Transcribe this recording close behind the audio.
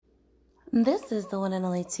This is the one and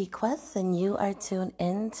only T Quest, and you are tuned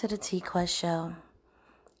in to the T Quest Show.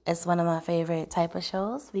 It's one of my favorite type of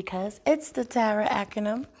shows because it's the TARA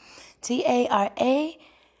acronym, TARA,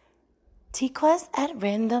 T Quest at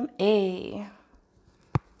random A.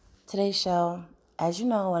 Today's show, as you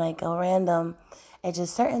know, when I go random, it's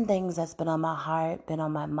just certain things that's been on my heart, been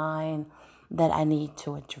on my mind that I need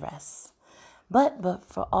to address. But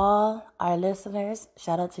for all our listeners,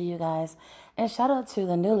 shout out to you guys, and shout out to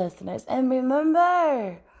the new listeners. And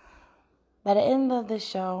remember, by the end of the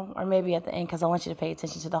show, or maybe at the end, because I want you to pay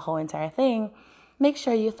attention to the whole entire thing, make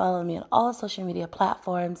sure you follow me on all social media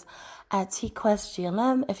platforms at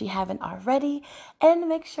TQuestGLM if you haven't already. And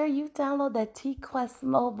make sure you download the TQuest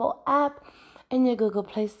mobile app in your Google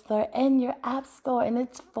Play Store and your App Store, and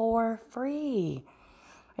it's for free.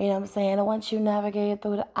 You know what I'm saying? And once you navigate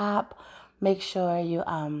through the app, make sure you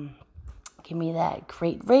give me that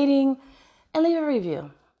great rating and leave a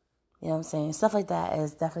review. You know what I'm saying? Stuff like that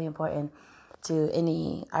is definitely important to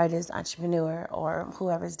any artist, entrepreneur, or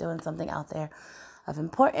whoever's doing something out there of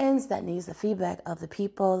importance that needs the feedback of the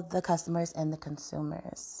people, the customers, and the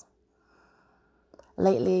consumers.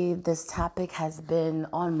 Lately, this topic has been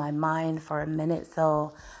on my mind for a minute,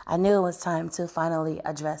 so I knew it was time to finally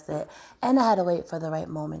address it, and I had to wait for the right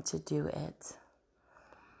moment to do it.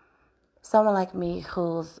 Someone like me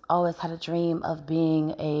who's always had a dream of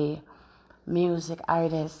being a music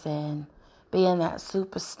artist and being that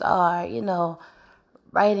superstar,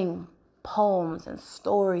 writing poems and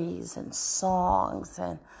stories and songs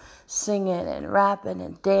and singing and rapping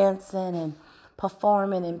and dancing and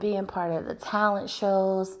performing and being part of the talent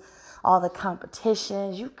shows, all the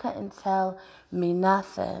competitions. You couldn't tell me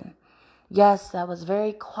nothing. Yes, I was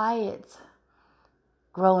very quiet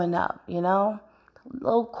growing up,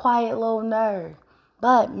 little quiet, little nerd.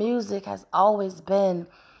 But music has always been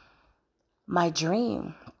my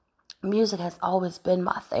dream. Music has always been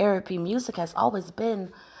my therapy. Music has always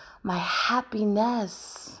been my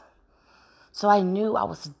happiness. So I knew I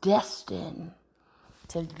was destined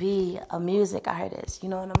to be a music artist. You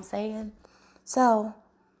know what I'm saying? So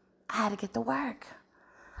I had to get to work.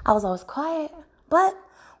 I was always quiet, but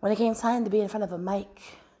when it came time to be in front of a mic,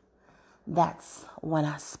 that's when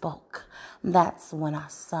I spoke. That's when I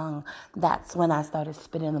sung. That's when I started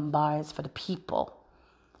spitting them bars for the people,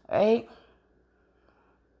 right?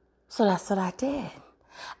 So that's what I did.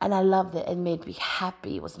 And I loved it. It made me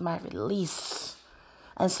happy. It was my release.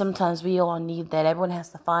 And sometimes we all need that. Everyone has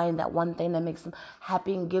to find that one thing that makes them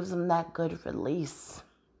happy and gives them that good release.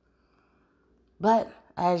 But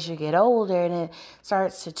as you get older and it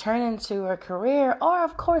starts to turn into a career, or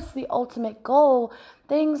of course the ultimate goal,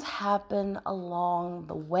 things happen along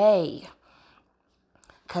the way.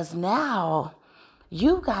 Because now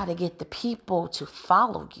you got to get the people to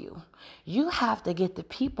follow you. You have to get the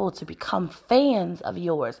people to become fans of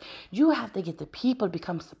yours. You have to get the people to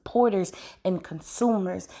become supporters and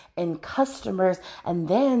consumers and customers, and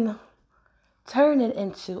then turn it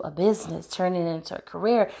into a business, turn it into a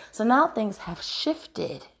career. So now things have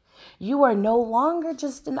shifted. You are no longer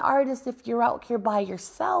just an artist if you're out here by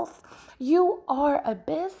yourself. You are a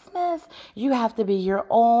business. You have to be your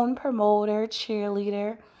own promoter,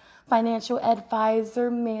 cheerleader, financial advisor,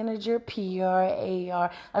 manager, PR,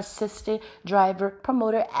 AR, assistant, driver,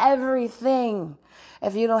 promoter, everything.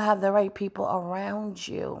 If you don't have the right people around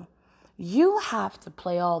you, you have to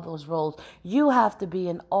play all those roles. You have to be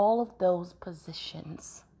in all of those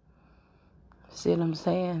positions. See what I'm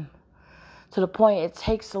saying? To the point it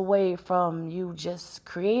takes away from you just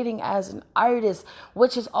creating as an artist,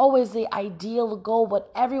 which is always the ideal goal,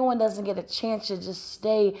 but everyone doesn't get a chance to just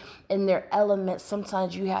stay in their element.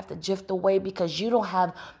 Sometimes you have to drift away because you don't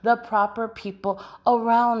have the proper people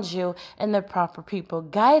around you and the proper people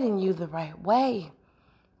guiding you the right way.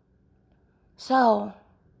 So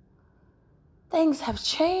things have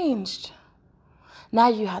changed. Now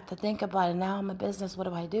you have to think about it. Now I'm a business. What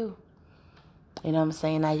do I do? You know what I'm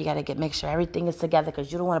saying? Now you got to make sure everything is together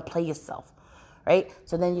because you don't want to play yourself, right?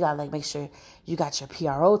 So then you got to make sure you got your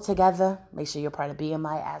PRO together. Make sure you're part of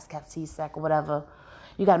BMI, ASCAP, TSEC, or whatever.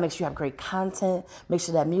 You got to make sure you have great content. Make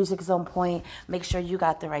sure that music is on point. Make sure you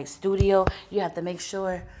got the right studio. You have to make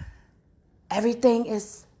sure everything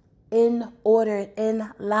is in order, in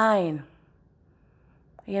line.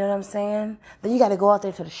 You know what I'm saying? Then you got to go out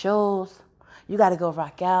there to the shows. You got to go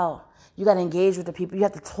rock out. You got to engage with the people. You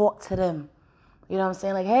have to talk to them. You know what I'm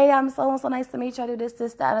saying? Like, hey, I'm so nice to meet you. I do this,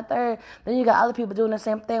 that, and the third. Then you got other people doing the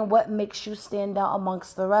same thing. What makes you stand out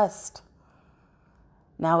amongst the rest?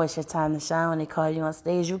 Now it's your time to shine when they call you on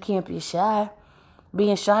stage. You can't be shy.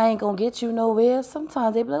 Being shy ain't going to get you nowhere.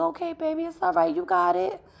 Sometimes they be like, okay, baby, it's all right. You got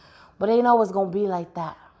it. But it ain't always going to be like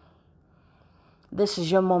that. This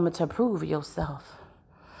is your moment to prove yourself.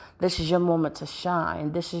 This is your moment to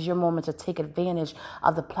shine. This is your moment to take advantage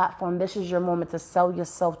of the platform. This is your moment to sell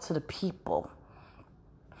yourself to the people.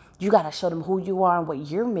 You got to show them who you are and what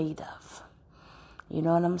you're made of. You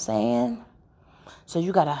know what I'm saying? So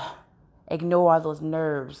you got to ignore all those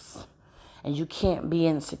nerves. And you can't be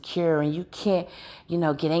insecure. And you can't,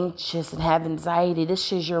 get anxious and have anxiety.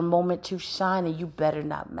 This is your moment to shine, and you better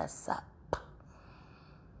not mess up.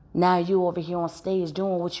 Now you over here on stage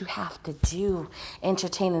doing what you have to do,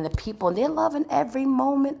 entertaining the people, and they're loving every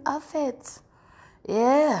moment of it.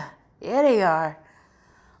 Yeah, they are.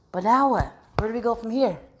 But now what? Where do we go from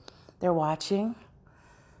here? They're watching,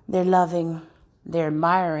 they're loving, they're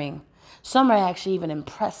admiring. Some are actually even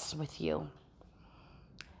impressed with you.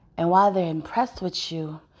 And while they're impressed with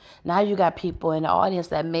you, now you got people in the audience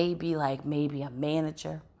that may be like maybe a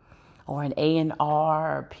manager or an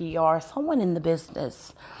A&R or PR, someone in the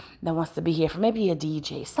business that wants to be here, for maybe a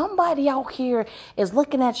DJ. Somebody out here is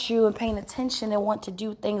looking at you and paying attention and want to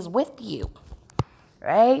do things with you,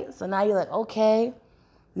 right? So now you're like, okay,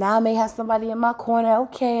 now I may have somebody in my corner,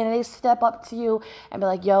 okay, and they step up to you and be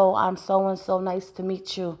like, yo, I'm so-and-so, nice to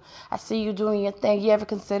meet you. I see you doing your thing. You ever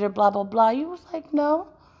consider blah, blah, blah? You was like, no.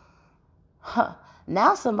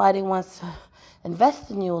 Now somebody wants to invest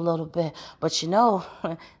in you a little bit, but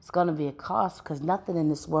it's going to be a cost, because nothing in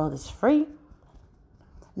this world is free.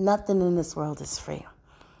 Nothing in this world is free.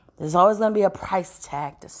 There's always going to be a price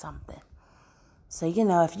tag to something. So,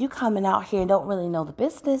 if you coming out here and don't really know the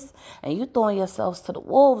business and you throwing yourselves to the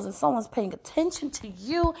wolves and someone's paying attention to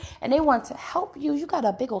you and they want to help you, you got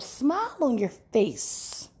a big old smile on your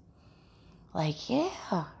face. Like,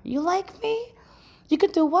 yeah, you like me? You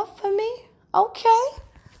could do what for me? Okay,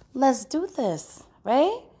 let's do this,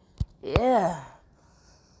 right? Yeah.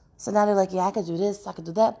 So now they're like, yeah, I could do this, I could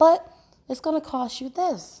do that, but it's going to cost you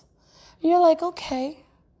this. And you're like, okay.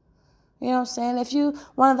 You know what I'm saying? If you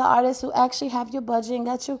one of the artists who actually have your budget and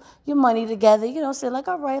got your money together, say like,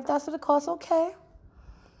 all right, if that's what it costs, okay.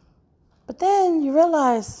 But then you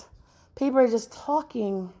realize people are just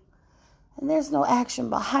talking and there's no action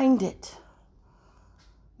behind it.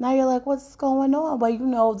 Now you're like, what's going on?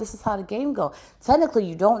 Well, this is how the game goes. Technically,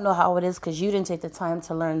 you don't know how it is because you didn't take the time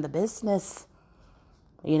to learn the business,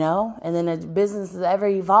 and then the business is ever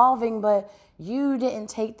evolving, but you didn't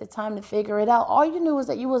take the time to figure it out. All you knew was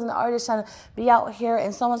that you was an artist trying to be out here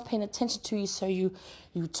and someone's paying attention to you, so you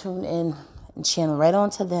tune in and channel right on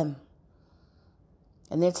to them.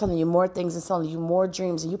 And they're telling you more things and selling you more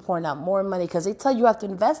dreams, and you pouring out more money because they tell you have to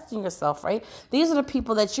invest in yourself, right? These are the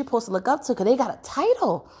people that you're supposed to look up to because they got a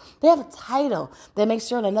title. They have a title that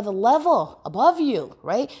makes you on another level above you,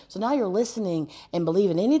 right? So now you're listening and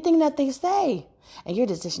believing anything that they say. And you're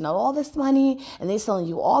just dishing out all this money and they're selling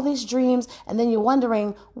you all these dreams. And then you're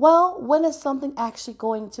wondering, well, when is something actually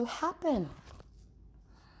going to happen?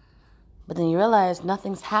 But then you realize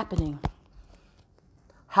nothing's happening.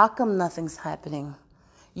 How come nothing's happening?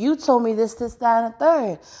 You told me this, that, and the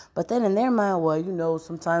third. But then in their mind, well,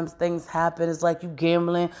 sometimes things happen. It's like you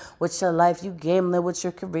gambling with your life. You gambling with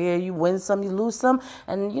your career. You win some, you lose some.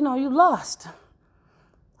 And, you lost.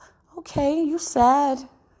 Okay, you sad.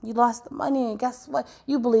 You lost the money. And guess what?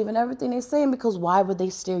 You believe in everything they're saying, because why would they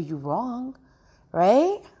steer you wrong?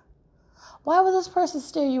 Right? Why would this person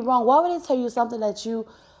steer you wrong? Why would they tell you something that you,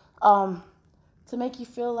 to make you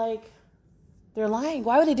feel like they're lying?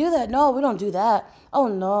 Why would they do that? No, we don't do that. Oh,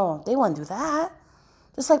 no, they wouldn't do that.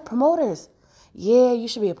 Just like promoters. Yeah, you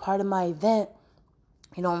should be a part of my event.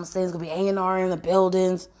 You know what I'm saying? It's going to be A&R in the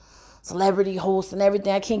buildings, celebrity hosts and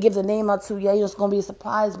everything. I can't give the name out to you. It's going to be a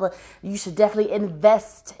surprise, but you should definitely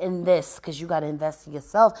invest in this, because you got to invest in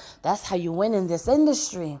yourself. That's how you win in this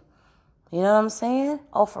industry. You know what I'm saying?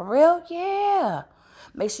 Oh, for real? Yeah.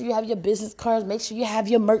 Make sure you have your business cards. Make sure you have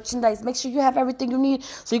your merchandise. Make sure you have everything you need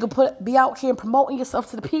so you can be out here and promoting yourself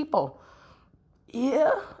to the people.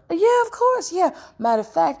 Yeah, of course, yeah. Matter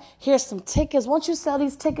of fact, here's some tickets. Once you sell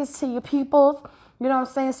these tickets to your people, you know what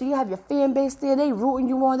I'm saying? So you have your fan base there. They rooting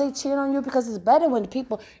you on. They cheering on you, because it's better when the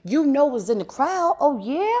people is in the crowd. Oh,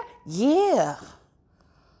 yeah.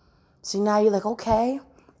 So now you're like, okay,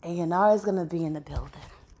 A&R is going to be in the building.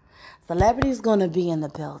 Celebrity's going to be in the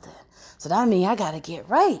building. So that means I got to get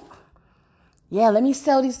right. Yeah, let me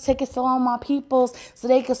sell these tickets to all my peoples so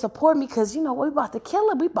they can support me, because, we about to kill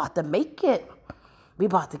it. We about to make it. We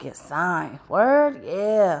about to get signed. Word?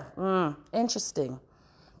 Yeah. Interesting.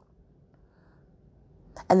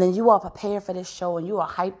 And then you are prepared for this show and you are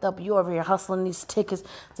hyped up. You over here hustling these tickets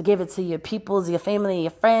to give it to your peoples, your family, and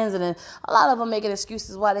your friends. And then a lot of them making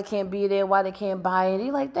excuses why they can't be there, why they can't buy it.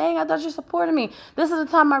 You're like, dang, I thought you supported me. This is the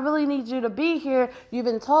time I really need you to be here. You've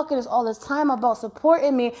been talking all this time about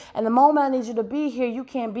supporting me. And the moment I need you to be here, you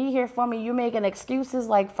can't be here for me. You're making excuses,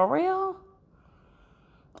 like, for real?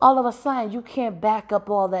 All of a sudden, you can't back up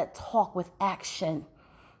all that talk with action.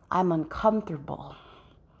 I'm uncomfortable.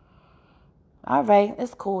 All right,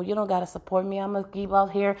 it's cool. You don't got to support me. I'm going to keep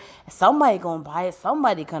out here. Somebody going to buy it.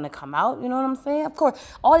 Somebody going to come out. You know what I'm saying? Of course,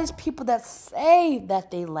 all these people that say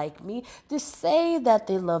that they like me, just say that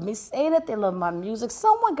they love me, say that they love my music.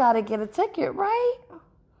 Someone got to get a ticket, right?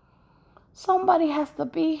 Somebody has to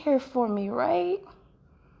be here for me, right?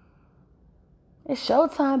 It's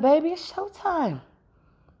showtime, baby. It's showtime.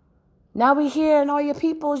 Now we here and all your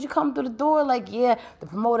people, as you come through the door, like, yeah, the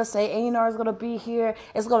promoter say A&R is going to be here.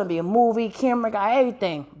 It's going to be a movie, camera guy,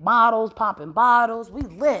 everything. Bottles, popping bottles. We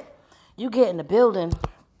lit. You get in the building.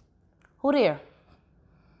 Who there?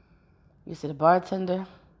 You see the bartender.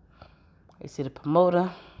 You see the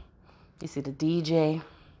promoter. You see the DJ.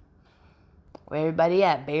 Where everybody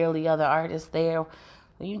at? Barely other artists there.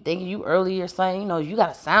 You thinking you early or something, you know, you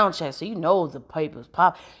got a sound check, so you know the pipe is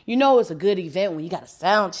pop. You know it's a good event when you got a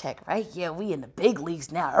sound check, right? Yeah, we in the big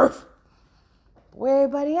leagues now. Where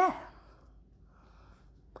everybody at?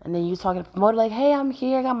 And then you talking to the promoter like, hey, I'm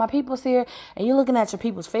here, I got my peoples here. And you looking at your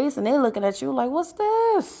people's face and they looking at you like, what's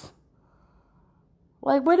this?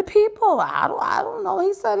 Like, where the people? I don't know.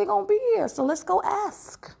 He said he gonna be here, so let's go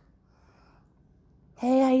ask.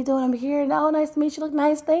 Hey, how you doing? I'm here. No, nice to meet you. Look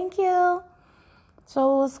nice, thank you.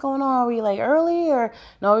 So what's going on? Are we like early or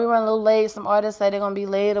no? We run a little late. Some artists say they're gonna be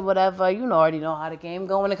late or whatever. You know, already know how the game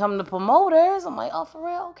go when it comes to promoters. I'm like, oh, for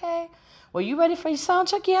real? Okay. Well, you ready for your sound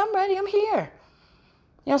check? Yeah, I'm ready. I'm here. You know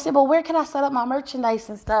what I'm saying? But where can I set up my merchandise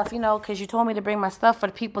and stuff? You know, because you told me to bring my stuff for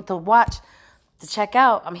the people to watch, to check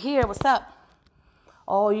out. I'm here. What's up?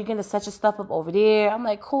 Oh, you're gonna set your stuff up over there. I'm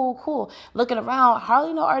like, cool. Looking around,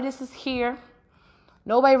 hardly no artist is here.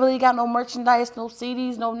 Nobody really got no merchandise, no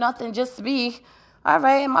CDs, no nothing. Just me. All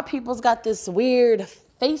right, and my people's got this weird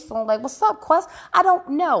face on, like, what's up, Quest? I don't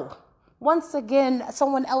know. Once again,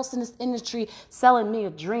 someone else in this industry selling me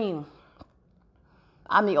a dream.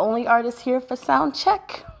 I'm the only artist here for sound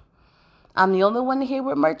check. I'm the only one here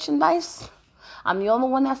with merchandise. I'm the only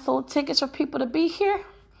one that sold tickets for people to be here.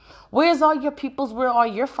 Where's all your peoples? Where are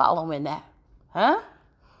your following at? Huh?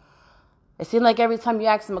 It seems like every time you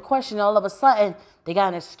ask them a question, all of a sudden, they got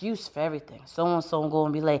an excuse for everything. So-and-so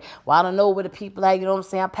going to be late. Well, I don't know where the people at. You know what I'm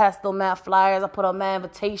saying? I passed those mad flyers. I put on mad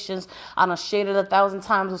invitations. I done shared it 1,000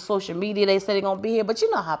 times on social media. They said they're going to be here. But you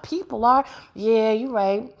know how people are. Yeah, you're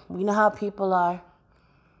right. We know how people are.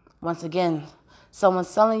 Once again, someone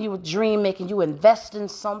selling you a dream, making you invest in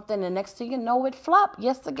something. And next thing you know, it flopped.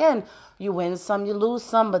 Yes, again. You win some, you lose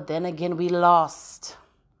some. But then again, we lost.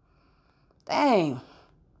 Dang.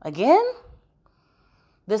 Again?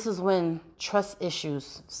 This is when trust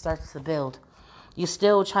issues starts to build. You're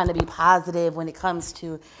still trying to be positive when it comes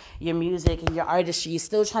to your music and your artistry. You're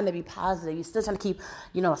still trying to be positive. You're still trying to keep,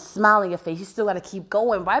 a smile on your face. You still got to keep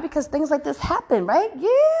going, right? Because things like this happen, right?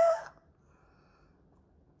 Yeah.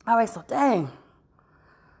 All right, so dang.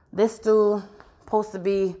 This dude supposed to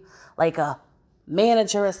be like a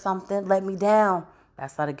manager or something. Let me down.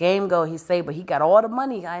 That's how the game go, he say. But he got all the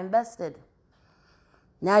money I invested.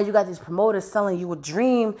 Now you got these promoters selling you a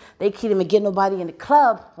dream. They can't even get nobody in the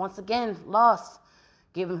club. Once again, lost.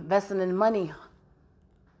 Investing in money.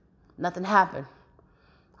 Nothing happened.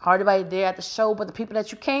 Hardly there at the show, but the people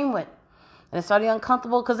that you came with. And it's already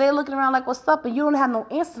uncomfortable because they're looking around like, what's up? And you don't have no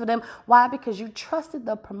answer for them. Why? Because you trusted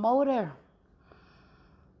the promoter.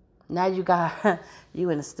 Now you got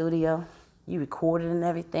you in the studio. You recorded and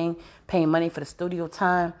everything. Paying money for the studio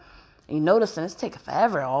time. And you noticing it's taking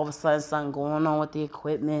forever. All of a sudden, something going on with the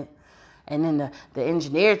equipment. And then the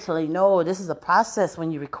engineer telling you, no, this is a process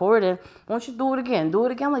when you record it. Why don't you do it again? Do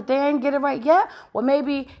it again. Like, they ain't get it right yet. Well,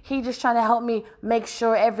 maybe he just trying to help me make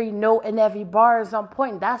sure every note and every bar is on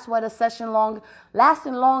point. That's why the session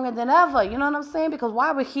lasting longer than ever. You know what I'm saying? Because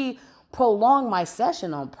why would he prolong my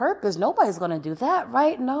session on purpose? Nobody's going to do that,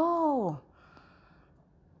 right? No.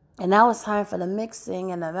 And now it's time for the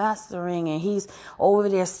mixing and the mastering. And he's over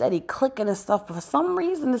there steady clicking and stuff. But for some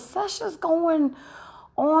reason, the session's going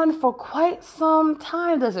on for quite some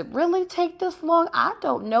time. Does it really take this long? I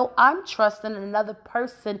don't know. I'm trusting another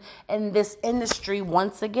person in this industry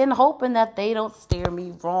once again, hoping that they don't steer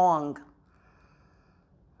me wrong.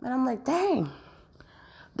 And I'm like, dang,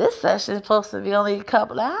 this session is supposed to be only a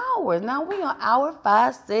couple of hours. Now we on hour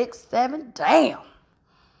 5, 6, 7. Damn.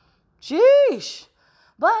 Jeez.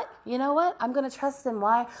 But you know what? I'm going to trust him.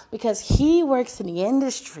 Why? Because he works in the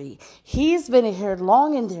industry. He's been here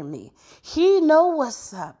longer than me. He know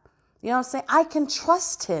what's up. You know what I'm saying? I can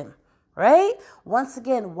trust him, right? Once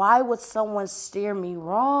again, why would someone steer me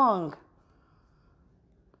wrong?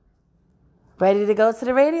 Ready to go to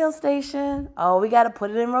the radio station. Oh, we got to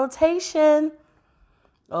put it in rotation.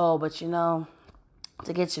 Oh, but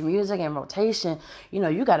to get your music in rotation,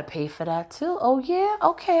 you got to pay for that too. Oh, yeah?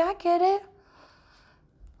 Okay, I get it.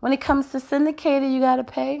 When it comes to syndicated, you got to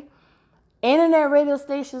pay. Internet radio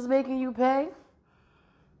stations making you pay.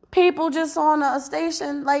 People just on a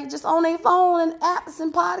station, like just on their phone and apps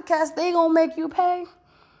and podcasts, they going to make you pay.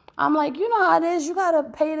 I'm like, you know how it is. You got to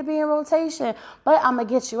pay to be in rotation. But I'm going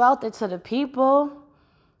to get you out there to the people.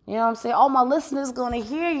 You know what I'm saying? All my listeners going to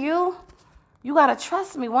hear you. You got to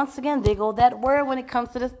trust me. Once again, they go that word when it comes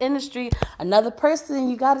to this industry. Another person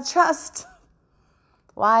you got to trust.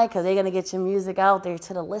 Why? Because they're going to get your music out there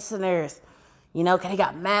to the listeners. Because they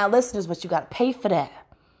got mad listeners, but you got to pay for that.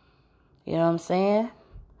 You know what I'm saying?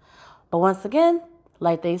 But once again,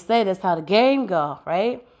 like they say, that's how the game go,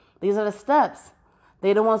 right? These are the steps.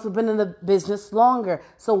 They're the ones who've been in the business longer.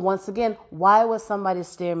 So once again, why would somebody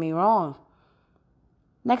steer me wrong?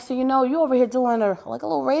 Next thing you know, you over here doing a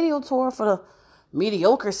little radio tour for the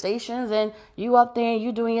mediocre stations, and you up there and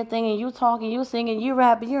you doing your thing and you talking, you singing, you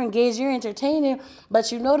rapping, you're engaged, you're entertaining,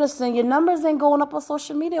 but you noticing your numbers ain't going up on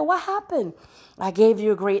social media. What happened? I gave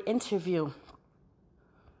you a great interview.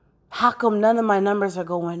 How come none of my numbers are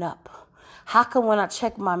going up? How come when I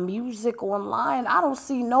check my music online, I don't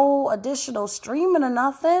see no additional streaming or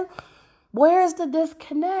nothing? Where is the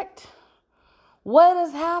disconnect? What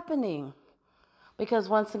is happening? Because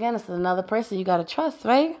once again, it's another person you got to trust,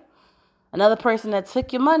 right? Another person that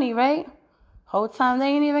took your money, right? Whole time they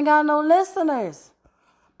ain't even got no listeners.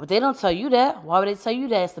 But they don't tell you that. Why would they tell you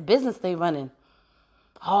that? It's the business they running.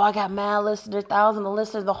 Oh, I got mad listeners, thousands of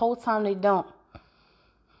listeners. The whole time they don't.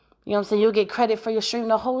 You know what I'm saying? You'll get credit for your stream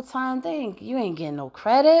the whole time. You ain't getting no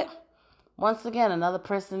credit. Once again, another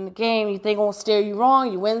person in the game. You think gonna steer you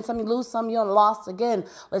wrong. You win some, you lose some, you lost again.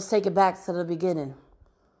 Let's take it back to the beginning.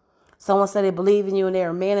 Someone said they believe in you and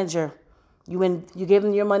they're a manager. You give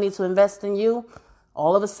them your money to invest in you.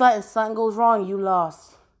 All of a sudden, something goes wrong. You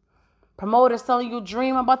lost. Promoters telling you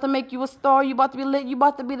dream, I'm about to make you a star. You about to be lit. You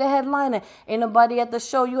about to be the headliner. Ain't nobody at the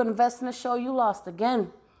show. You invest in the show. You lost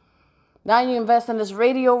again. Now you invest in this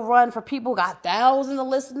radio run for people who got thousands of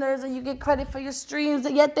listeners and you get credit for your streams,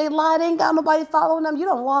 and yet they lied. Ain't got nobody following them. You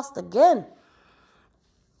done lost again.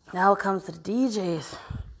 Now it comes to the DJs.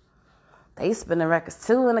 They spin the records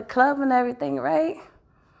too in the club and everything, right?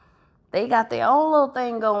 They got their own little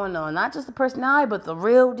thing going on. Not just the personality, but the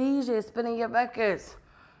real DJ spinning your records.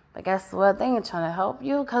 But guess what? They ain't trying to help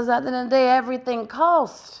you, because at the end of the day, everything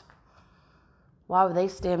costs. Why would they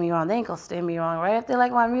steer me wrong? They ain't gonna steer me wrong, right? If they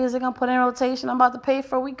like my music, I'm putting in rotation, I'm about to pay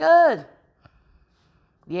for it, we good.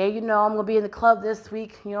 Yeah, I'm gonna be in the club this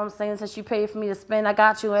week, you know what I'm saying? Since you paid for me to spin, I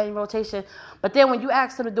got you in rotation. But then when you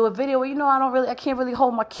ask them to do a video, I can't really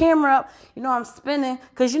hold my camera up. I'm spinning,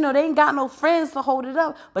 because they ain't got no friends to hold it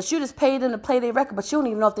up. But you just paid them to play their record, but you don't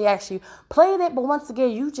even know if they actually played it. But once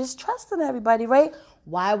again, you just trusting everybody, right?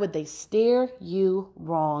 Why would they steer you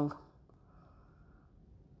wrong?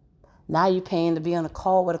 Now you're paying to be on a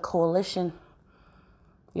call with a coalition.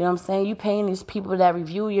 You know what I'm saying? You're paying these people that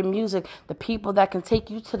review your music, the people that can take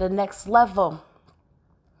you to the next level.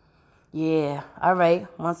 Yeah, all right.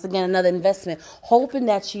 Once again, another investment. Hoping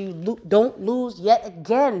that you don't lose yet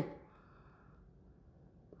again.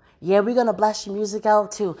 Yeah, we're going to blast your music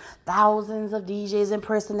out to thousands of DJs and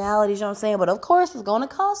personalities, you know what I'm saying? But of course, it's going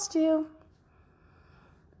to cost you.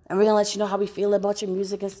 And we're going to let you know how we feel about your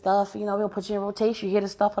music and stuff. We're going to put you in rotation. You hear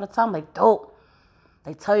this stuff all the time. Like, dope.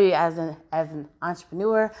 They tell you as an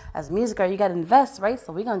entrepreneur, as a music artist, you got to invest, right?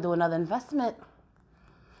 So we're going to do another investment.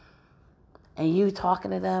 And you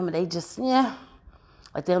talking to them, and they just,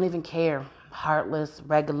 like they don't even care. Heartless,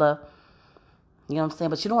 regular. You know what I'm saying?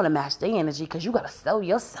 But you don't want to match their energy, because you got to sell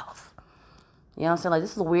yourself. You know what I'm saying? Like,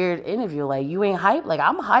 this is a weird interview. Like, you ain't hype. Like,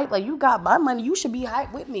 I'm hype. Like, you got my money. You should be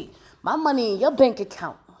hype with me. My money in your bank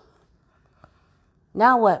account.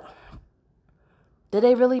 Now what? Did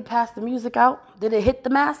they really pass the music out? Did it hit the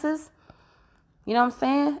masses? You know what I'm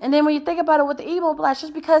saying? And then when you think about it with the email blast,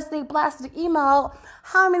 just because they blasted the email out,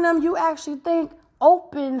 how many of them you actually think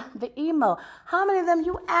opened the email? How many of them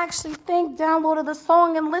you actually think downloaded the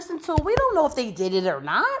song and listened to it? We don't know if they did it or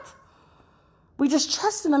not. We just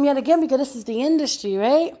trusting them yet again, because this is the industry,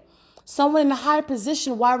 right? Someone in a high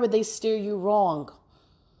position, why would they steer you wrong?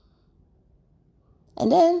 And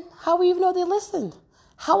then, how we even know they listened?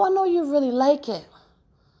 How I know you really like it?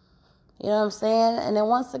 You know what I'm saying? And then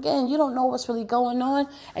once again, you don't know what's really going on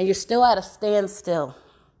and you're still at a standstill.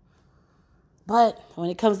 But when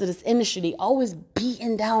it comes to this industry, they always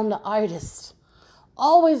beating down the artist.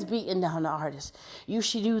 Always beating down the artist. You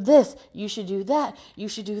should do this. You should do that. You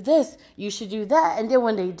should do this. You should do that. And then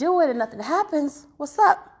when they do it and nothing happens, what's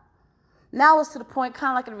up? Now it's to the point,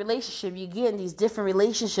 kind of like a relationship. You get in these different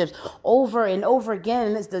relationships over and over again.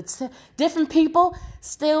 And it's the different people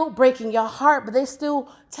still breaking your heart, but they still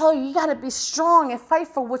tell you, you got to be strong and fight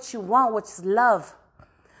for what you want, which is love.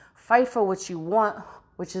 Fight for what you want,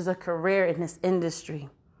 which is a career in this industry.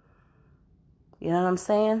 You know what I'm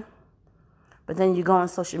saying? But then you go on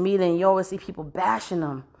social media and you always see people bashing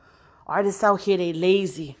them. Artists out here, they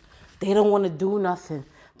lazy. They don't want to do nothing.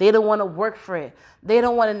 They don't want to work for it. They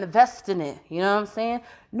don't want to invest in it. You know what I'm saying?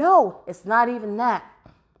 No, it's not even that.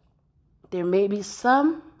 There may be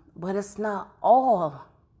some, but it's not all.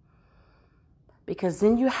 Because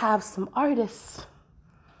then you have some artists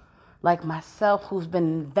like myself who's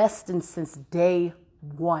been investing since day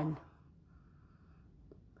one.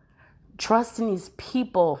 Trusting these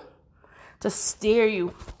people to steer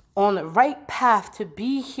you on the right path, to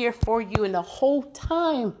be here for you, and the whole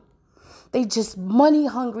time they just money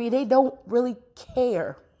hungry. They don't really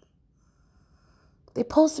care. They're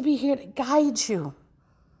supposed to be here to guide you.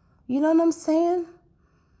 You know what I'm saying?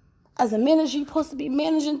 As a manager, you're supposed to be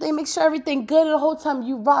managing things, make sure everything good, and the whole time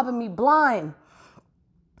you robbing me blind.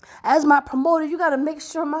 As my promoter, you got to make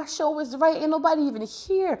sure my show is right. Ain't nobody even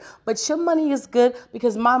here. But your money is good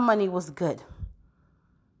because my money was good.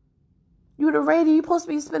 You the radio, you supposed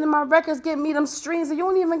to be spinning my records, getting me them streams, and you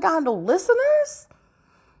don't even got no listeners?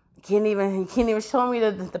 You can't even show me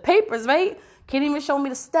the papers, right? Can't even show me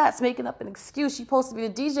the stats, making up an excuse. You're supposed to be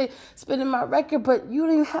the DJ spinning my record, but you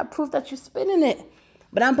don't even have proof that you're spinning it.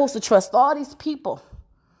 But I'm supposed to trust all these people.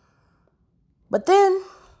 But then,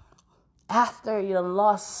 after you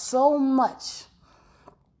lost so much,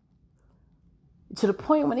 to the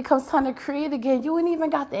point when it comes time to create again, you ain't even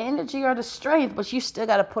got the energy or the strength, but you still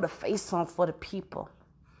got to put a face on for the people.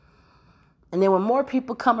 And then when more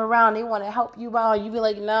people come around, they want to help you out, you be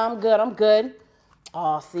like, nah, I'm good.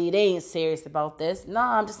 Oh, see, they ain't serious about this.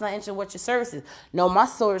 Nah, I'm just not interested in what your service is. No, my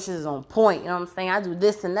service is on point. You know what I'm saying? I do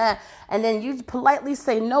this and that. And then you politely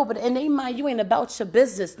say no, but in their mind, you ain't about your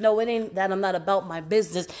business. No, it ain't that I'm not about my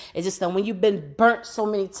business. It's just that when you've been burnt so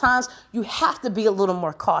many times, you have to be a little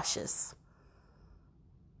more cautious.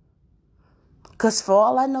 Because for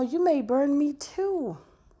all I know, you may burn me too.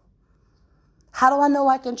 How do I know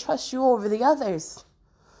I can trust you over the others?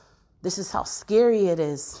 This is how scary it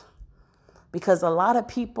is. Because a lot of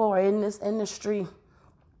people are in this industry,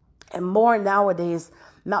 and more nowadays,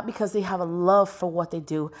 not because they have a love for what they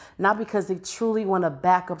do, not because they truly want to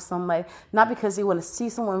back up somebody, not because they want to see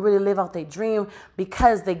someone really live out their dream,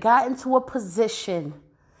 because they got into a position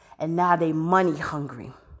and now they money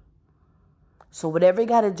hungry. So whatever they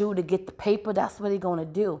got to do to get the paper, that's what they're going to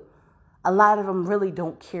do. A lot of them really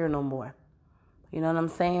don't care no more. You know what I'm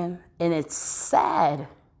saying? And it's sad.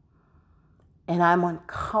 And I'm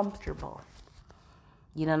uncomfortable.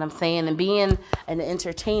 You know what I'm saying? And being an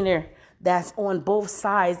entertainer that's on both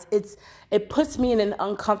sides, it puts me in an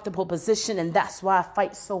uncomfortable position. And that's why I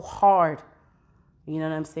fight so hard. You know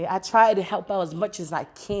what I'm saying? I try to help out as much as I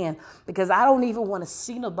can because I don't even want to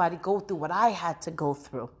see nobody go through what I had to go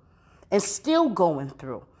through. And still going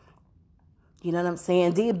through. You know what I'm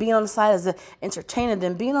saying? Being on the side as an entertainer,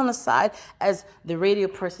 then being on the side as the radio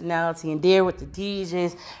personality and there with the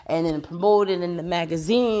DJs and then promoting in the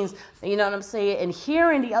magazines. You know what I'm saying? And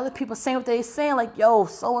hearing the other people saying what they're saying, like, yo,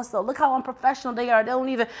 so-and-so, look how unprofessional they are. They don't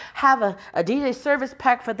even have a DJ service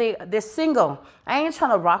pack for their single. I ain't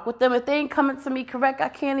trying to rock with them. If they ain't coming to me correct, I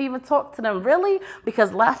can't even talk to them. Really?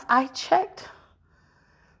 Because last I checked,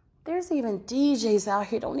 there's even DJs out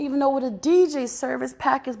here don't even know what a DJ service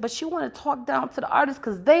pack is, but you want to talk down to the artists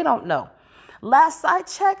because they don't know. Last I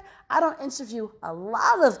checked, I don't interview a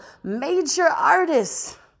lot of major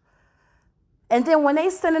artists. And then when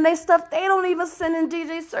they send in their stuff, they don't even send in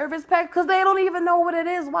DJ service pack because they don't even know what it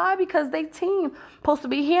is. Why? Because they team supposed to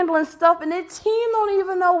be handling stuff and their team don't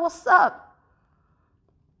even know what's up.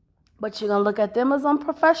 But you're going to look at them as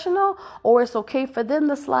unprofessional, or it's okay for them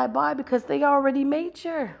to slide by because they already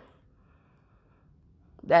major.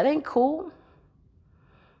 That ain't cool.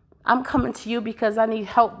 I'm coming to you because I need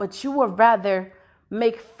help, but you would rather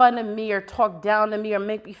make fun of me or talk down to me or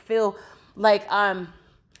make me feel like I'm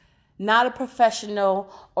not a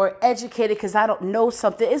professional or educated because I don't know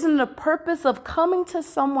something. Isn't the purpose of coming to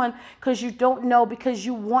someone because you don't know, because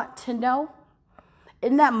you want to know?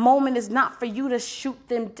 In that moment, it's not for you to shoot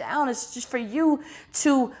them down. It's just for you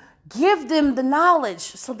to Give them the knowledge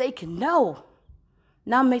so they can know.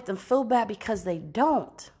 Not make them feel bad because they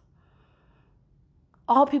don't.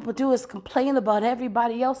 All people do is complain about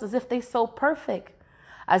everybody else as if they so perfect.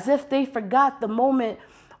 As if they forgot the moment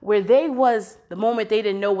where they was, the moment they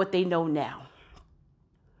didn't know what they know now.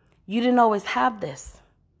 You didn't always have this.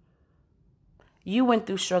 You went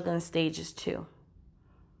through struggling stages too.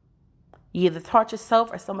 You either taught yourself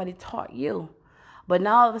or somebody taught you. But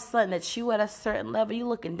now all of a sudden that you at a certain level, you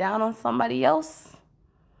looking down on somebody else.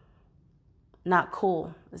 Not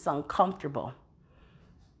cool. It's uncomfortable.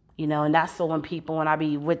 You know, and that's so when I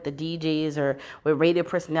be with the DJs or with radio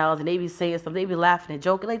personalities and they be saying something, they be laughing and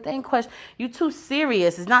joking. Like, they ain't question, you too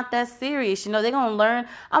serious. It's not that serious. You know, they gonna learn.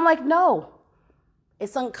 I'm like, no.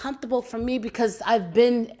 It's uncomfortable for me because I've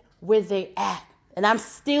been where they at and I'm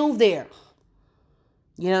still there.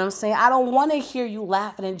 You know what I'm saying? I don't want to hear you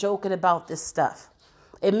laughing and joking about this stuff.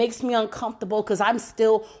 It makes me uncomfortable because I'm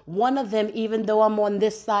still one of them, even though I'm on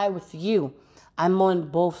this side with you. I'm on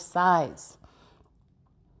both sides.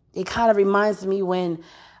 It kind of reminds me when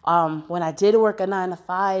I did work a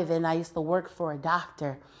 9-to-5 and I used to work for a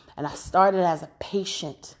doctor and I started as a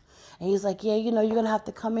patient. And he's like, yeah, you know, you're going to have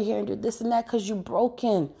to come in here and do this and that because you're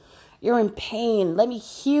broken. You're in pain. Let me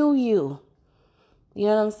heal you. You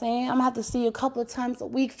know what I'm saying? I'm going to have to see you a couple of times a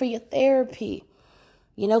week for your therapy.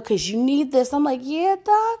 You know, because you need this. I'm like, yeah,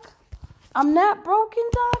 doc. I'm not broken,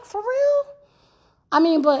 doc, for real. I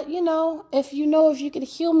mean, but, you know if you can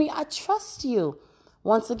heal me, I trust you.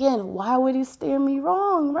 Once again, why would he steer me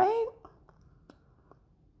wrong, right?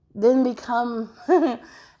 Then become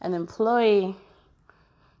an employee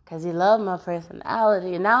because he loved my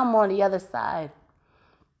personality. And now I'm on the other side.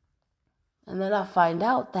 And then I find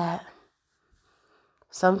out that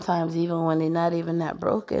sometimes even when they're not even that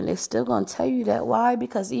broken, they're still going to tell you that. Why?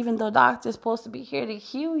 Because even though doctor's supposed to be here to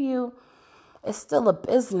heal you, it's still a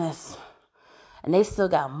business. And they still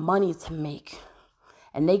got money to make.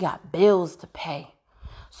 And they got bills to pay.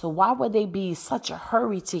 So why would they be such a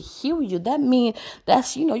hurry to heal you? That means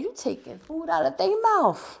that's, you taking food out of their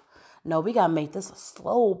mouth. No, we got to make this a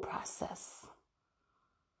slow process.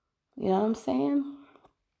 You know what I'm saying?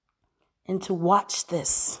 And to watch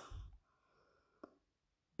this.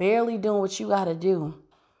 Barely doing what you got to do.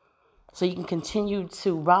 So you can continue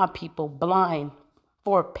to rob people blind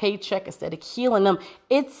for a paycheck instead of healing them.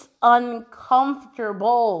 It's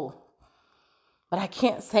uncomfortable. But I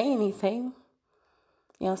can't say anything.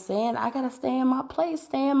 You know what I'm saying? I got to stay in my place,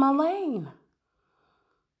 stay in my lane.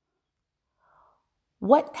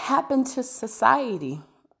 What happened to society?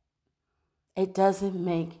 It doesn't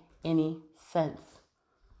make any sense.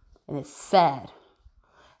 And it's sad.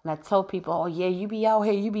 And I tell people, oh yeah, you be out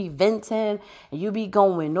here, you be venting, and you be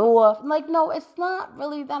going off. I'm like, no, it's not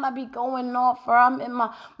really that I be going off or I'm in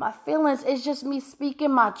my feelings. It's just me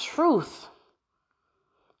speaking my truth.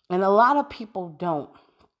 And a lot of people don't.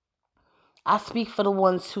 I speak for the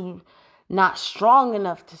ones who not strong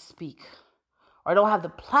enough to speak or don't have the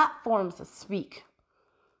platforms to speak.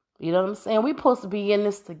 You know what I'm saying? We're supposed to be in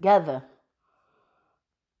this together.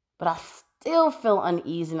 But I still feel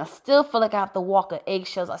uneasy and I still feel like I have to walk on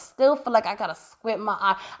eggshells. I still feel like I got to squint my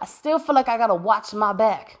eye. I still feel like I got to watch my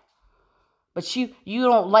back. But you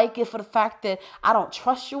don't like it for the fact that I don't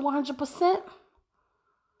trust you 100%?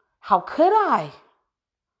 How could I?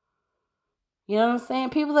 You know what I'm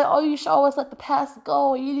saying? People say, oh, you should always let the past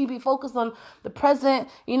go. You need to be focused on the present,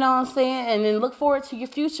 you know what I'm saying? And then look forward to your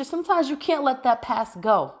future. Sometimes you can't let that past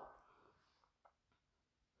go.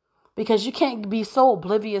 Because you can't be so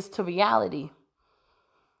oblivious to reality.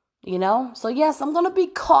 You know? So yes, I'm going to be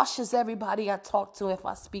cautious, everybody I talk to, if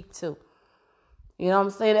I speak to. You know what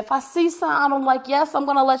I'm saying? If I see something I don't like, yes, I'm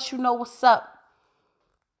going to let you know what's up.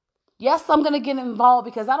 Yes, I'm going to get involved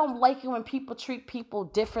because I don't like it when people treat people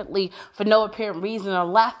differently for no apparent reason or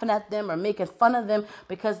laughing at them or making fun of them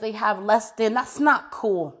because they have less than. That's not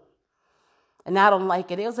cool. And I don't like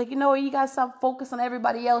it. It was like, you guys stop focusing on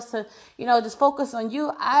everybody else and, just focus on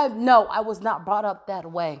you. I was not brought up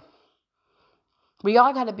that way. We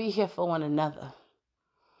all got to be here for one another.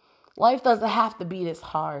 Life doesn't have to be this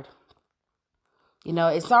hard.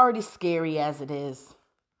 It's already scary as it is.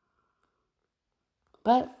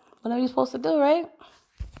 But what are we supposed to do, right?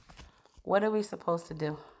 What are we supposed to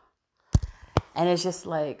do? And it's just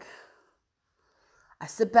like, I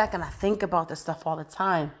sit back and I think about this stuff all the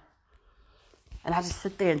time. And I just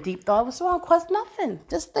sit there in deep thought. What's wrong, Quest? Nothing.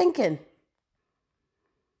 Just thinking.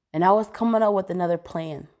 And I was coming up with another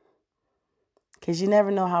plan. Because you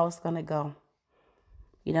never know how it's going to go.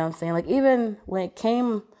 You know what I'm saying? Like even when it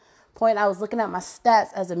came point, I was looking at my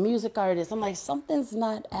stats as a music artist. I'm like, something's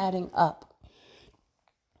not adding up.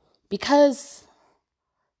 Because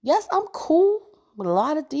Yes, I'm cool with a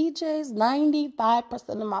lot of DJs. 95%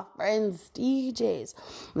 of my friends, DJs.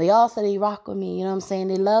 They all say they rock with me. You know what I'm saying?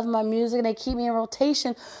 They love my music and they keep me in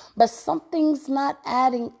rotation. But something's not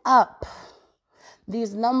adding up.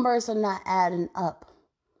 These numbers are not adding up.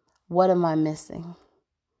 What am I missing?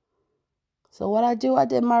 So what I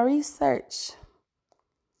did my research.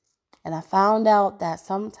 And I found out that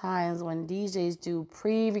sometimes when DJs do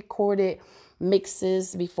pre-recorded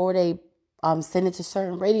mixes before they send it to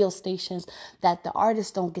certain radio stations, that the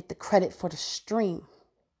artists don't get the credit for the stream.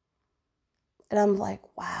 And I'm like,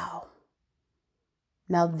 wow,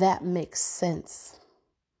 now that makes sense.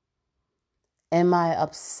 Am I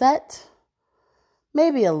upset?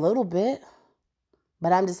 Maybe a little bit,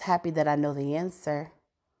 but I'm just happy that I know the answer.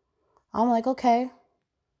 I'm like, okay,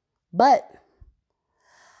 but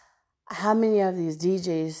how many of these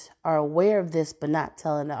DJs are aware of this but not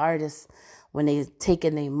telling the artists when they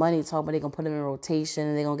taking their money, talking about they gonna put them in rotation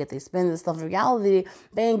and they gonna get their spins and stuff? In reality,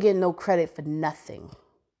 they ain't getting no credit for nothing.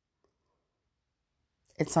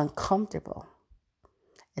 It's uncomfortable.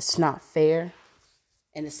 It's not fair.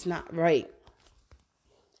 And it's not right.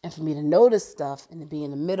 And for me to notice stuff and to be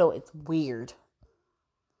in the middle, it's weird.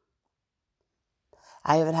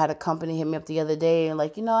 I even had a company hit me up the other day and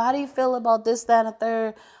like, how do you feel about this, that, and the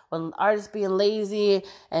third? When artists being lazy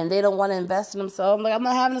and they don't want to invest in themselves. I'm like, I'm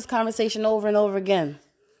not having this conversation over and over again.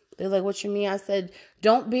 They're like, what you mean? I said,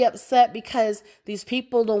 don't be upset because these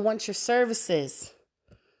people don't want your services.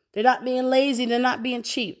 They're not being lazy. They're not being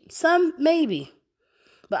cheap. Some, maybe.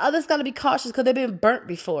 But others got to be cautious because they've been burnt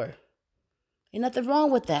before. Ain't nothing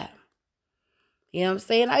wrong with that. You know what I'm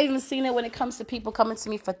saying? I even seen it when it comes to people coming to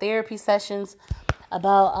me for therapy sessions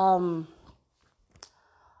about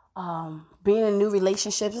being in new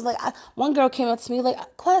relationships. It's like one girl came up to me like,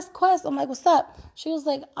 Quest. I'm like, what's up? She was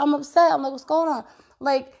like, I'm upset. I'm like, what's going on?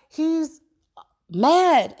 Like, he's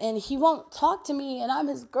mad and he won't talk to me and I'm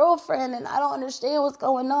his girlfriend and I don't understand what's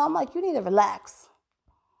going on. I'm like, you need to relax.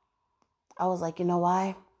 I was like, you know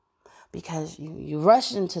why? Because you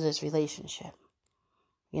rushed into this relationship.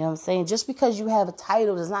 You know what I'm saying? Just because you have a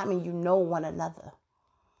title does not mean you know one another.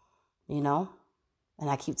 And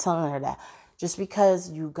I keep telling her that. Just because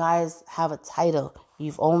you guys have a title,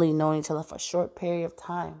 you've only known each other for a short period of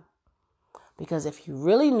time. Because if you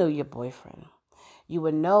really knew your boyfriend, you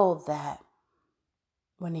would know that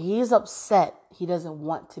when he's upset, he doesn't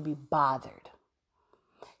want to be bothered.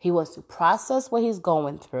 He wants to process what he's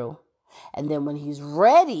going through. And then when he's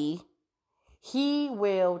ready, he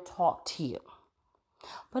will talk to you.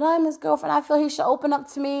 But I'm his girlfriend. I feel he should open up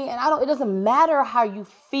to me. And it doesn't matter how you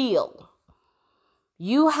feel.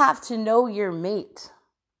 You have to know your mate.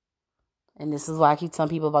 And this is why I keep telling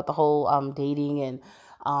people about the whole dating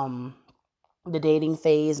and the dating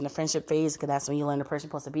phase and the friendship phase, because that's when you learn the person you're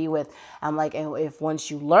supposed to be with. I'm like, and if once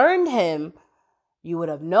you learned him, you would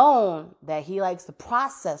have known that he likes to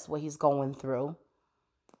process what he's going through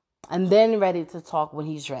and then ready to talk when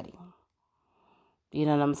he's ready. You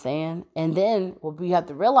know what I'm saying? And then what we have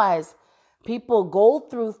to realize, people go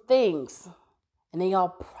through things and they all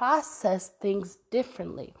process things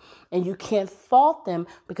differently. And you can't fault them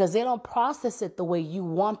because they don't process it the way you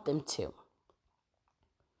want them to.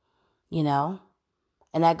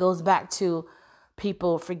 And that goes back to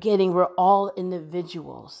people forgetting we're all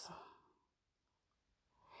individuals.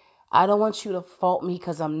 I don't want you to fault me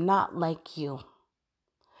because I'm not like you.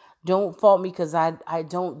 Don't fault me because I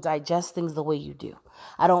don't digest things the way you do.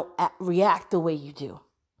 I don't react the way you do.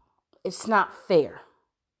 It's not fair.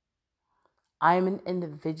 I'm an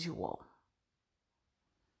individual.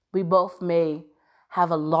 We both may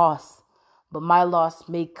have a loss, but my loss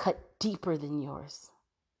may cut deeper than yours.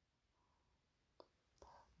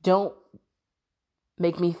 Don't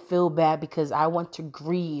make me feel bad because I want to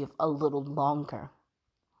grieve a little longer.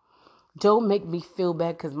 Don't make me feel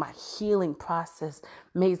bad because my healing process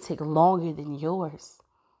may take longer than yours.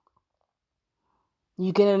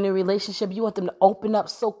 You get in a relationship, you want them to open up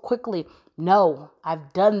so quickly. No,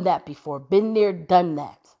 I've done that before. Been there, done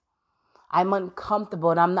that. I'm uncomfortable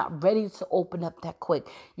and I'm not ready to open up that quick.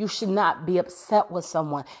 You should not be upset with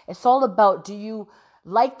someone. It's all about, do you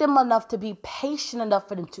like them enough to be patient enough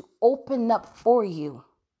for them to open up for you?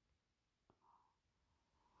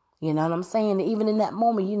 You know what I'm saying? Even in that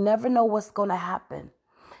moment, you never know what's going to happen.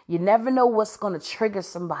 You never know what's going to trigger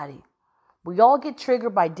somebody. We all get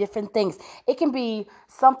triggered by different things. It can be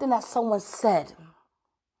something that someone said,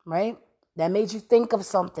 right? That made you think of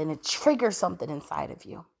something. It triggers something inside of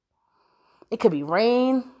you. It could be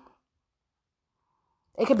rain.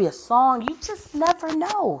 It could be a song. You just never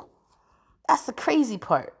know. That's the crazy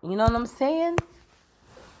part. You know what I'm saying?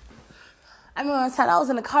 I remember one time I was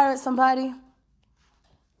in the car with somebody.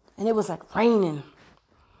 And it was like raining.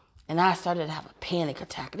 And I started to have a panic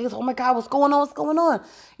attack. And he goes, oh my God, what's going on? What's going on?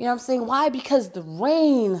 You know what I'm saying? Why? Because the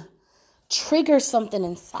rain triggered something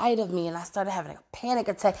inside of me. And I started having a panic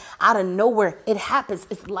attack out of nowhere. It happens.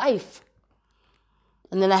 It's life.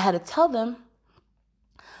 And then I had to tell them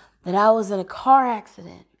that I was in a car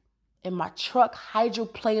accident. And my truck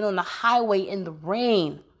hydroplaned on the highway in the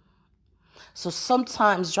rain. So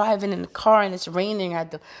sometimes driving in the car and it's raining, I have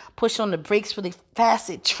to push on the brakes really fast.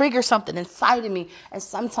 It triggers something inside of me. And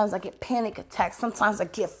sometimes I get panic attacks. Sometimes I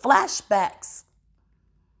get flashbacks.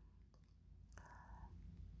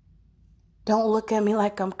 Don't look at me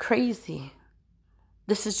like I'm crazy.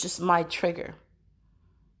 This is just my trigger.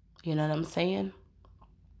 You know what I'm saying?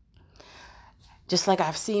 Just like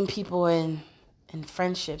I've seen people in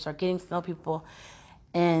friendships or getting to know people.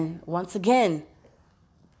 And once again,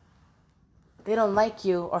 they don't like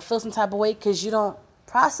you or feel some type of way because you don't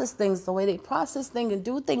process things the way they process things and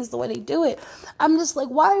do things the way they do it. I'm just like,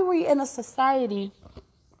 why are we in a society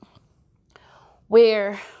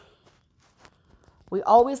where we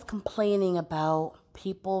always complaining about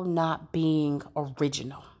people not being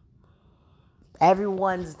original?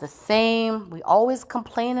 Everyone's the same. We always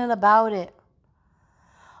complaining about it.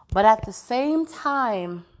 But at the same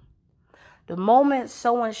time, the moment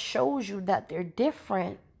someone shows you that they're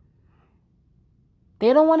different,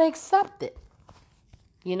 they don't want to accept it.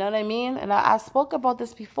 You know what I mean? And I spoke about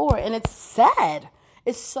this before, and it's sad.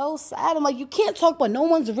 It's so sad. I'm like, you can't talk about no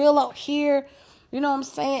one's real out here. You know what I'm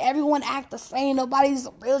saying? Everyone act the same. Nobody's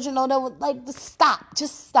original. Like, just stop.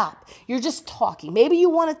 Just stop. You're just talking. Maybe you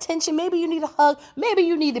want attention. Maybe you need a hug. Maybe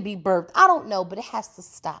you need to be burped. I don't know, but it has to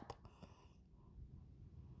stop.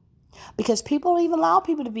 Because people don't even allow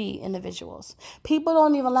people to be individuals. People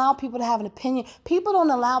don't even allow people to have an opinion. People don't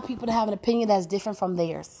allow people to have an opinion that's different from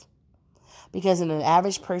theirs. Because in an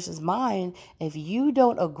average person's mind, if you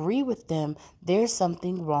don't agree with them, there's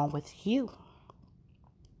something wrong with you.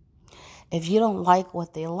 If you don't like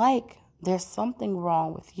what they like, there's something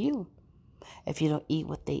wrong with you. If you don't eat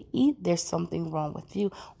what they eat, there's something wrong with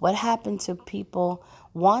you. What happened to people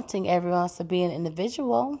wanting everyone else to be an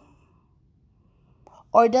individual?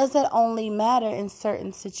 Or does it only matter in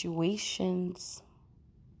certain situations?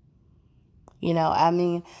 You know, I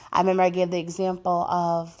mean, I remember I gave the example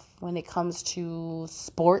of when it comes to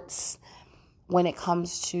sports, when it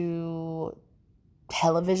comes to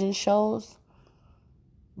television shows,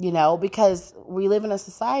 you know, because we live in a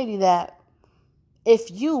society that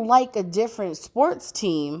if you like a different sports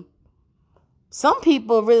team, some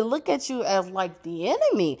people really look at you as like the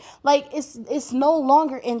enemy. Like it's no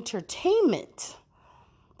longer entertainment.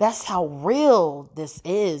 That's how real this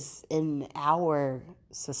is in our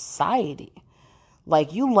society.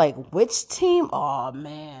 Like, you like which team? Oh,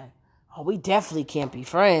 man. Oh, we definitely can't be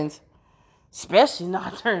friends. Especially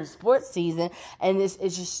not during sports season. And it's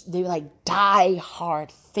just, they're like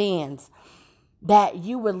die-hard fans that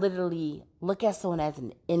you would literally look at someone as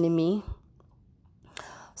an enemy.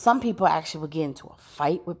 Some people actually would get into a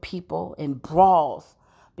fight with people and brawls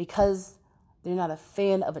because they're not a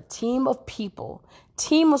fan of a team of people,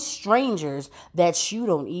 team of strangers that you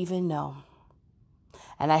don't even know.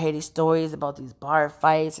 And I hear these stories about these bar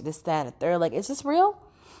fights, this, that, and the third. Like, is this real?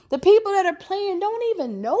 The people that are playing don't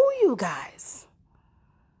even know you guys.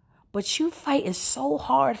 But you fighting so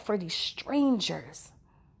hard for these strangers.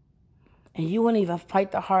 And you wouldn't even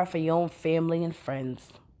fight the hard for your own family and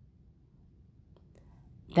friends.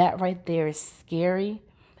 That right there is scary,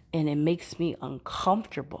 and it makes me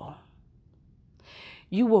uncomfortable.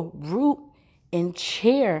 You will root and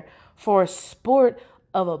cheer for a sport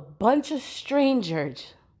of a bunch of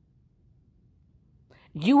strangers.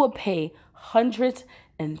 You will pay hundreds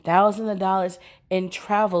and thousands of dollars in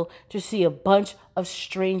travel to see a bunch of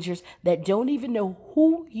strangers that don't even know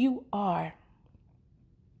who you are.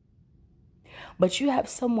 But you have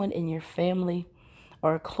someone in your family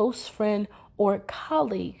or a close friend or a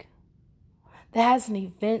colleague that has an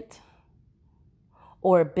event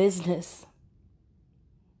or a business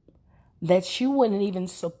that you wouldn't even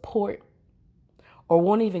support or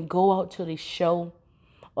won't even go out to the show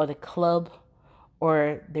or the club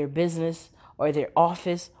or their business or their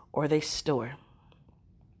office or their store.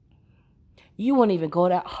 You won't even go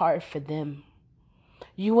that hard for them.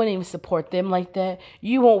 You won't even support them like that.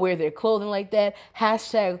 You won't wear their clothing like that.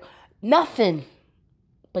 Hashtag nothing.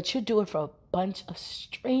 But you do it for a bunch of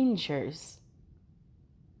strangers.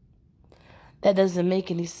 That doesn't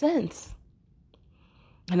make any sense.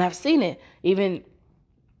 And I've seen it. Even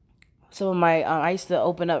some of my, I used to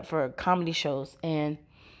open up for comedy shows, and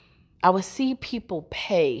I would see people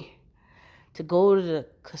pay to go to the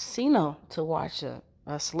casino to watch a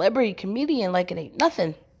celebrity comedian like it ain't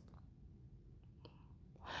nothing.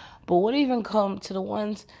 But what even come to the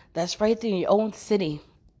ones that's right there in your own city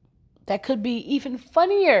that could be even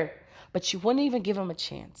funnier, but you wouldn't even give them a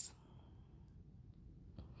chance?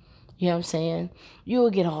 You know what I'm saying? You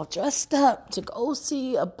would get all dressed up to go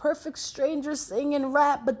see a perfect stranger sing and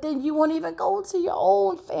rap, but then you won't even go to your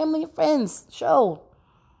own family and friends show.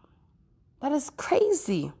 That is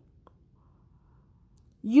crazy.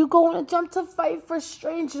 You going to jump to fight for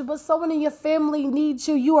strangers, but someone in your family needs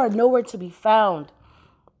you. You are nowhere to be found.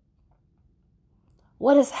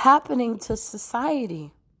 What is happening to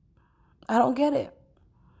society? I don't get it.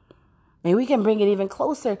 Maybe we can bring it even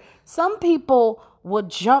closer. Some people would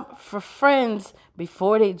jump for friends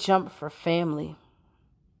before they jump for family.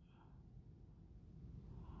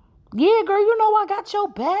 Yeah, girl, you know I got your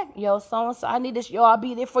back. Yo, so-and-so, I need this. Yo, I'll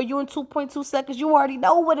be there for you in 2.2 seconds. You already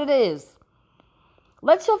know what it is.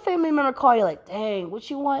 Let your family member call you like, dang, what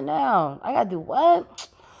you want now? I got to do what?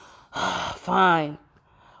 Fine.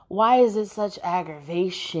 Why is it such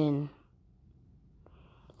aggravation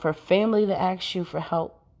for family to ask you for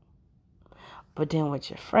help? But then with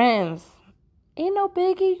your friends, ain't no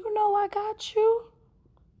biggie. You know I got you.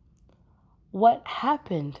 What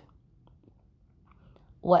happened?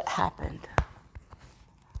 What happened?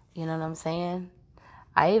 You know what I'm saying?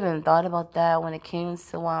 I even thought about that when it came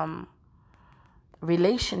to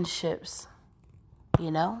relationships.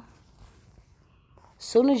 You know?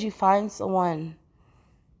 Soon as you find someone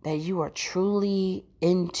that you are truly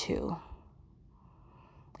into,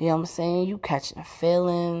 you know what I'm saying? You catching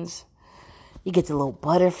feelings. You get the little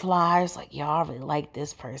butterflies. Like, yo, I really like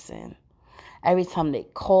this person. Every time they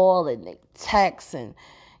call and they text and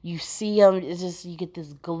you see them, it's just, you get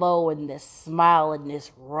this glow and this smile and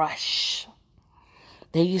this rush.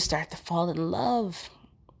 Then you start to fall in love.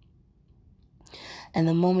 And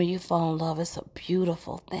the moment you fall in love, it's a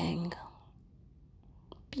beautiful thing.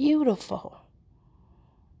 Beautiful.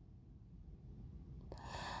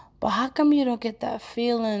 But how come you don't get that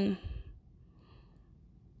feeling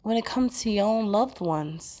when it comes to your own loved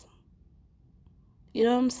ones? You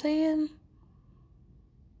know what I'm saying?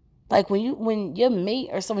 Like when your mate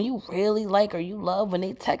or someone you really like or you love, when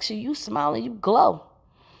they text you, you smile and you glow.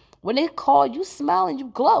 When they call, you smile and you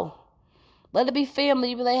glow. Let it be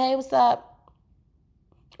family. You be like, hey, what's up?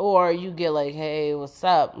 Or you get like, hey, what's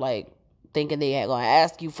up? Like, thinking they ain't going to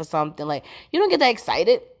ask you for something. Like, you don't get that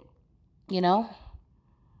excited, you know?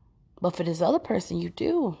 But for this other person, you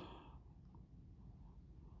do.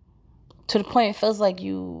 To the point it feels like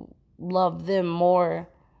you love them more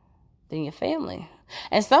than your family.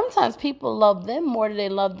 And sometimes people love them more than they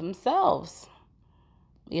love themselves.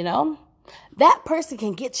 You know? That person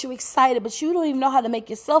can get you excited, but you don't even know how to make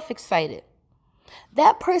yourself excited.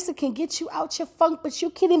 That person can get you out your funk, but you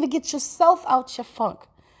can't even get yourself out your funk.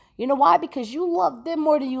 You know why? Because you love them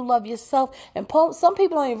more than you love yourself. And some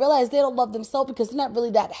people don't even realize they don't love themselves because they're not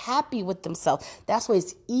really that happy with themselves. That's why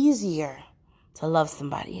it's easier to love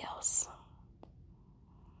somebody else.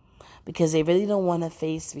 Because they really don't want to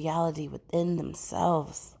face reality within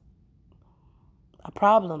themselves. A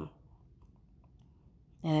problem.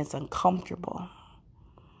 And it's uncomfortable.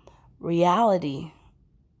 Reality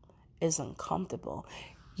is uncomfortable.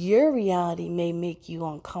 Your reality may make you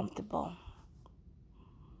uncomfortable.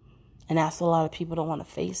 And that's why a lot of people don't want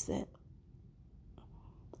to face it.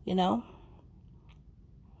 You know?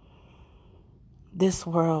 This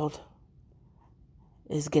world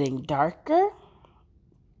is getting darker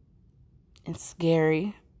and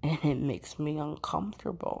scary, and it makes me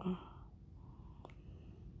uncomfortable.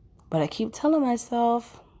 But I keep telling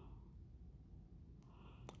myself,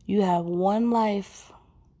 you have one life.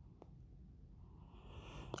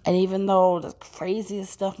 And even though the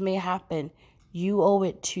craziest stuff may happen, you owe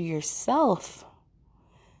it to yourself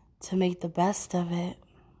to make the best of it.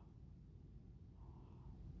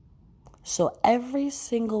 So every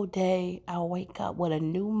single day, I wake up with a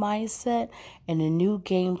new mindset and a new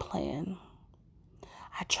game plan.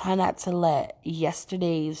 I try not to let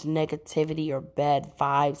yesterday's negativity or bad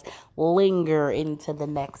vibes linger into the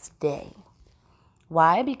next day.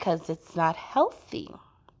 Why? Because it's not healthy.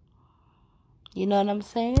 You know what I'm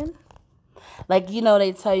saying? Like, you know,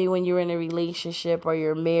 they tell you when you're in a relationship or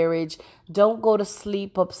your marriage, don't go to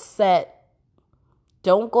sleep upset.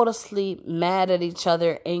 Don't go to sleep mad at each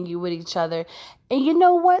other, angry with each other. And you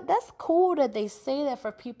know what? That's cool that they say that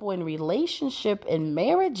for people in relationship and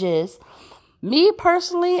marriages. Me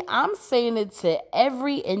personally, I'm saying it to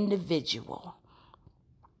every individual.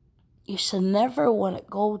 You should never want to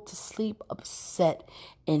go to sleep upset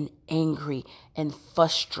and angry and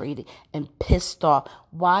frustrated and pissed off.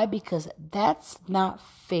 Why? Because that's not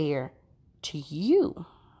fair to you.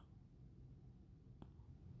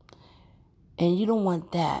 And you don't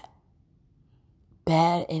want that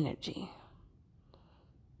bad energy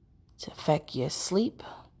to affect your sleep,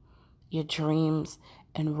 your dreams,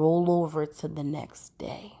 and roll over to the next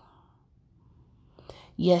day.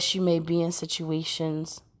 Yes, you may be in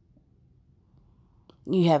situations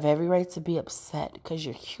you have every right to be upset because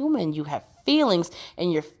you're human. You have feelings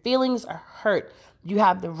and your feelings are hurt. You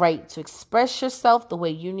have the right to express yourself the way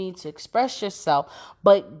you need to express yourself,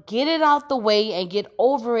 but get it out the way and get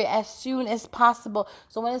over it as soon as possible.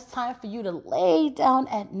 So when it's time for you to lay down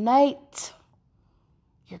at night,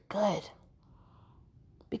 you're good.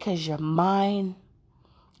 Because your mind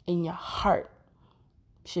and your heart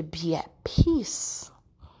should be at peace.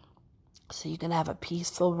 So you can have a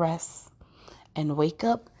peaceful rest and wake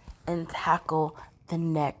up and tackle the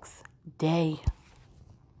next day.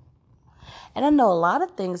 And I know a lot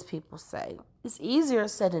of things people say. It's easier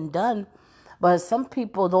said than done, but some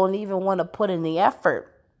people don't even want to put in the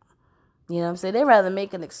effort. You know what I'm saying? They rather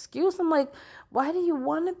make an excuse. I'm like, why do you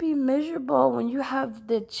want to be miserable when you have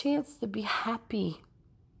the chance to be happy?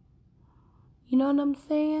 You know what I'm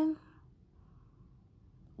saying?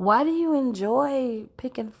 Why do you enjoy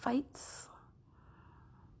picking fights?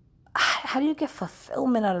 How do you get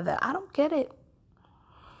fulfillment out of that? I don't get it.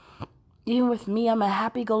 Even with me, I'm a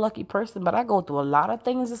happy-go-lucky person, but I go through a lot of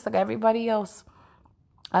things just like everybody else.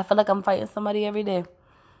 I feel like I'm fighting somebody every day.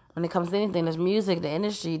 When it comes to anything, there's music, the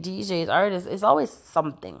industry, DJs, artists, it's always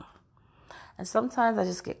something. And sometimes I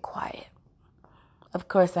just get quiet. Of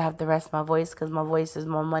course, I have to rest my voice because my voice is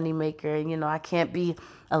my money maker. And, I can't be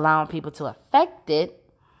allowing people to affect it.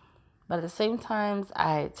 But at the same time,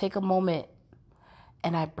 I take a moment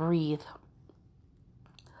and I breathe.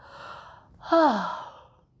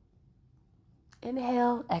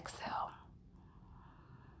 Inhale, exhale.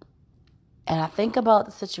 And I think about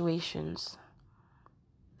the situations.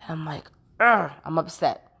 And I'm like, I'm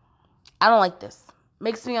upset. I don't like this.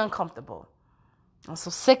 Makes me uncomfortable. I'm so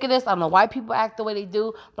sick of this. I don't know why people act the way they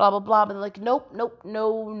do, blah, blah, blah. But they're like, nope,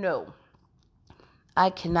 no. I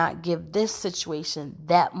cannot give this situation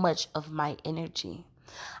that much of my energy.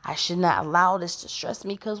 I should not allow this to stress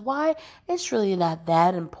me because why? It's really not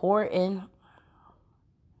that important.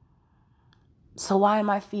 So why am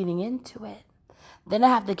I feeding into it? Then I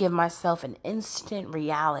have to give myself an instant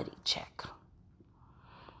reality check.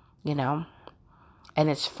 And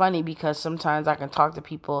it's funny because sometimes I can talk to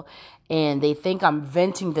people and they think I'm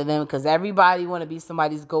venting to them because everybody want to be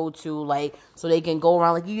somebody's go-to, so they can go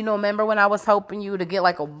around remember when I was helping you to get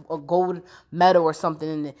a gold medal or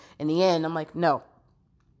something in the end? I'm like, no.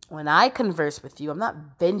 When I converse with you, I'm not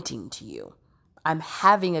venting to you. I'm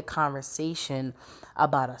having a conversation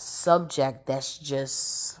about a subject that's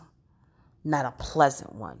just not a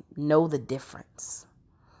pleasant one. Know the difference.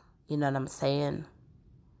 You know what I'm saying?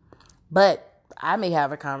 But I may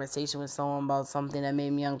have a conversation with someone about something that made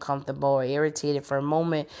me uncomfortable or irritated for a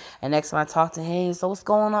moment. And next time I talk to, hey, so what's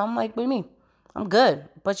going on? I'm like, what do you mean? I'm good.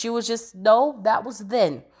 But you was just, no, that was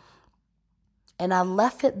then. And I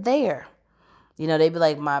left it there. They'd be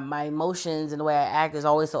like, my emotions and the way I act is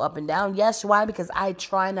always so up and down. Yes, why? Because I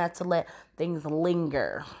try not to let things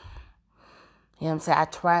linger. You know what I'm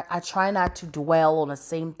saying? I try not to dwell on the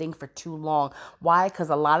same thing for too long. Why? Because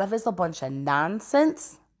a lot of it's a bunch of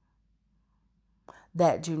nonsense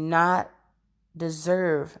that do not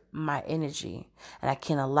deserve my energy. And I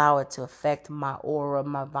can't allow it to affect my aura,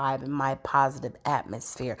 my vibe, and my positive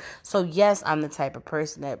atmosphere. So yes, I'm the type of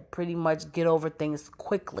person that pretty much get over things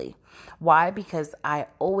quickly. Why? Because I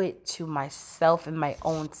owe it to myself and my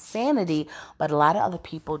own sanity. But a lot of other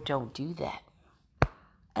people don't do that.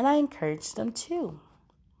 And I encourage them to.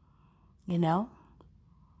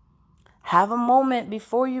 Have a moment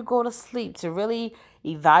before you go to sleep to really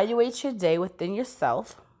evaluate your day within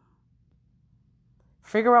yourself.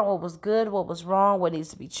 Figure out what was good, what was wrong, what needs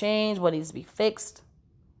to be changed, what needs to be fixed.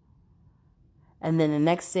 And then the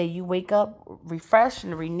next day you wake up refreshed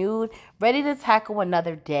and renewed, ready to tackle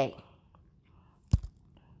another day.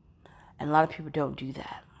 And a lot of people don't do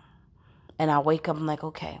that. And I wake up, I'm like,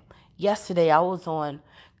 okay. Yesterday I was on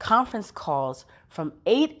conference calls from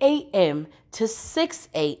 8 a.m. to 6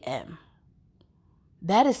 a.m.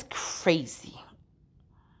 That is crazy.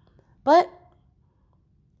 But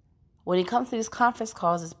when it comes to these conference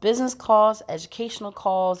calls, it's business calls, educational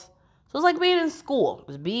calls. So it's like being in school.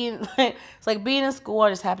 It's like being in school. I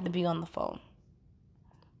just happened to be on the phone.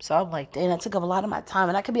 So I'm like, dang, that took up a lot of my time.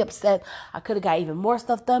 And I could be upset. I could have got even more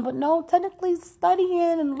stuff done. But no, technically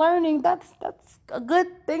studying and learning, that's a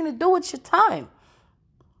good thing to do with your time.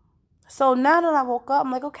 So now that I woke up,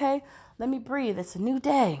 I'm like, okay, let me breathe. It's a new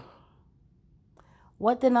day.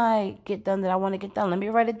 What did I get done that I want to get done? Let me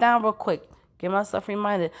write it down real quick. Get myself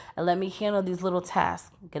reminded. And let me handle these little tasks.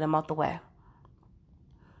 Get them out the way.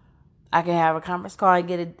 I can have a conference call and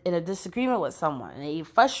get in a disagreement with someone and they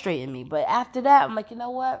frustrating me. But after that, I'm like, you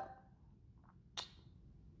know what?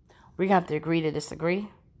 We're going to have to agree to disagree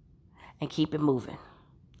and keep it moving.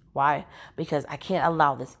 Why? Because I can't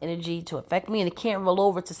allow this energy to affect me, and it can't roll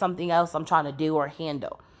over to something else I'm trying to do or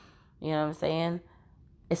handle. You know what I'm saying?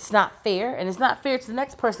 It's not fair, and it's not fair to the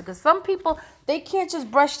next person, because some people, they can't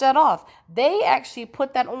just brush that off. They actually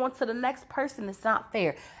put that on to the next person. It's not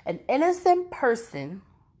fair. An innocent person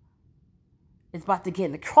is about to get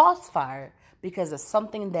in the crossfire because of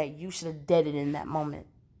something that you should have did it in that moment.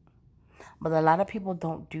 But a lot of people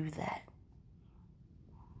don't do that.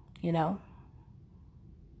 You know?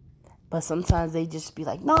 But sometimes they just be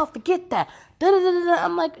like, no, forget that. Da-da-da-da-da.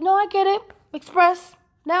 I'm like, no, I get it. Express.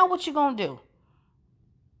 Now what you gonna do?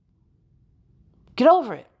 Get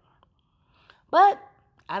over it. But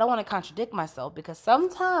I don't want to contradict myself, because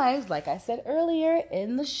sometimes, like I said earlier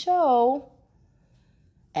in the show,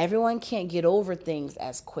 everyone can't get over things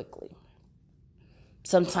as quickly.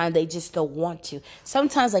 Sometimes they just don't want to.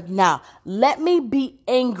 Sometimes, like, now, let me be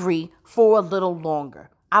angry for a little longer.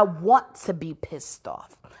 I want to be pissed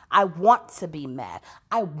off. I want to be mad.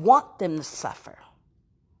 I want them to suffer.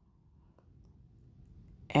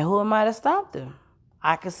 And who am I to stop them?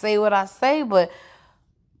 I can say what I say, but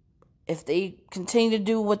if they continue to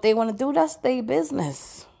do what they want to do, that's their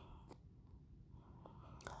business.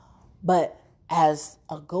 But as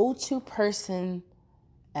a go-to person,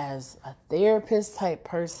 as a therapist type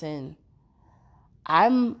person,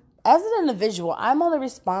 as an individual, I'm only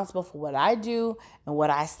responsible for what I do and what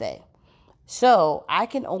I say. So I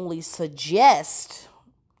can only suggest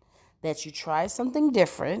that you try something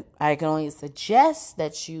different. I can only suggest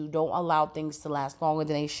that you don't allow things to last longer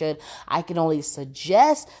than they should. I can only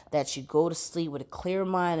suggest that you go to sleep with a clear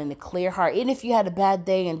mind and a clear heart, even if you had a bad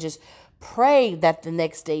day, and just pray that the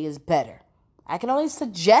next day is better. I can only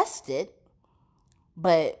suggest it,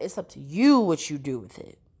 but it's up to you what you do with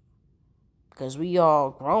it. Because we all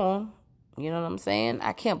grown, you know what I'm saying?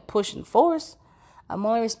 I can't push and force. I'm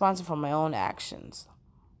only responsible for my own actions.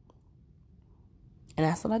 And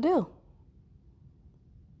that's what I do.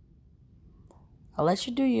 I'll let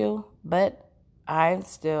you do you, but I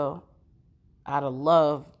still, out of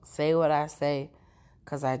love, say what I say,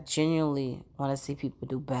 because I genuinely want to see people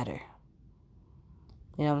do better.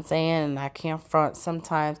 You know what I'm saying? And I can't front.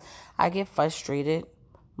 Sometimes I get frustrated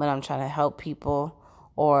when I'm trying to help people,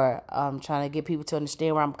 or I'm trying to get people to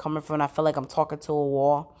understand where I'm coming from. And I feel like I'm talking to a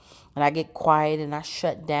wall, and I get quiet and I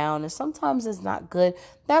shut down. And sometimes it's not good.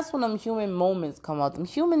 That's when them human moments come out, them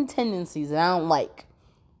human tendencies that I don't like.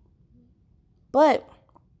 But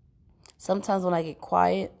sometimes when I get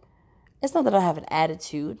quiet, it's not that I have an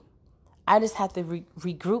attitude. I just have to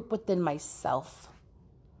regroup within myself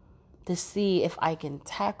to see if I can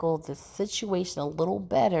tackle the situation a little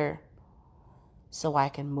better so I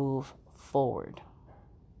can move forward.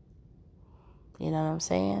 You know what I'm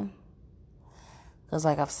saying? Because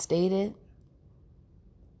like I've stated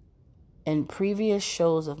in previous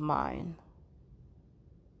shows of mine,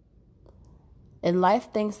 in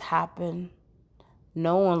life things happen.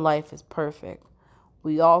 No one life is perfect.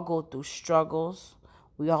 We all go through struggles.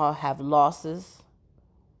 We all have losses.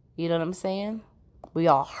 You know what I'm saying? We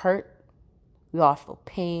all hurt. We all feel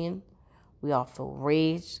pain. We all feel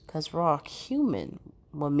rage, because we're all human.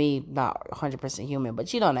 Well, me, not 100% human,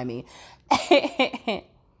 but you know what I mean.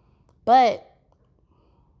 But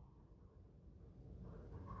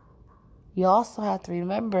you also have to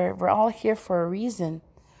remember, we're all here for a reason.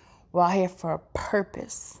 We're all here for a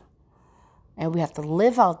purpose. And we have to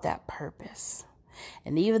live out that purpose.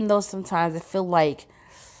 And even though sometimes it feel like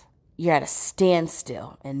you're at a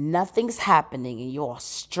standstill and nothing's happening, and you're all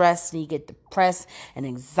stressed and you get depressed and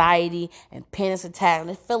anxiety and panic attack, and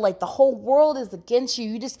it feel like the whole world is against you.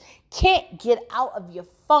 You just can't get out of your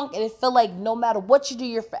funk, and it feel like no matter what you do,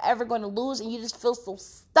 you're forever going to lose, and you just feel so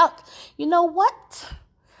stuck. You know what?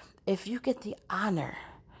 If you get the honor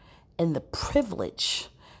and the privilege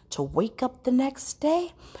to wake up the next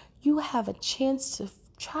day, you have a chance to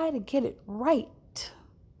try to get it right.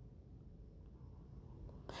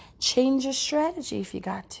 Change your strategy if you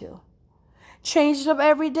got to. Change it up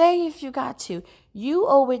every day if you got to. You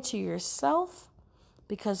owe it to yourself,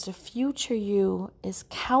 because the future you is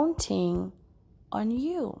counting on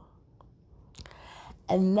you.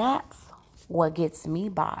 And that's what gets me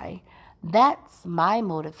by. That's my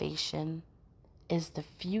motivation, is the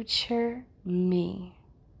future me.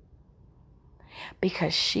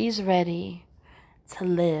 Because she's ready to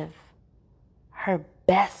live her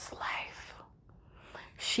best life.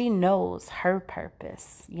 She knows her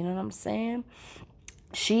purpose. You know what I'm saying?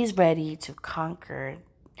 She's ready to conquer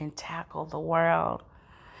and tackle the world.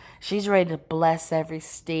 She's ready to bless every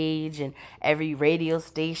stage and every radio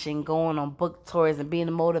station, going on book tours and being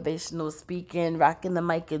a motivational speaker and rocking the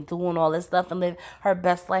mic and doing all this stuff and live her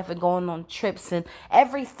best life and going on trips and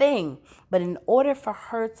everything. But in order for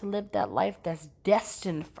her to live that life that's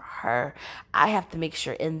destined for her, I have to make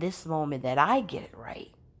sure in this moment that I get it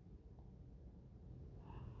right.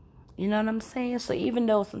 You know what I'm saying? So even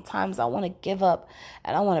though sometimes I want to give up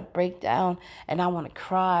and I want to break down and I want to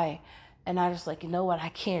cry and I just like, you know what? I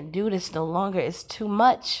can't do this no longer. It's too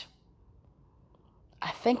much.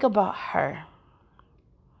 I think about her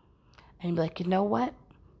and be like, you know what?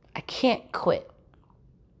 I can't quit.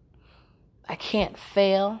 I can't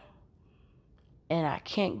fail and I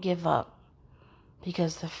can't give up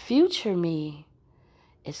because the future me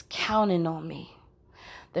is counting on me.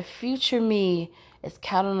 The future me is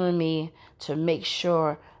counting on me to make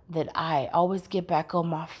sure that I always get back on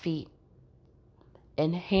my feet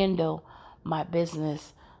and handle my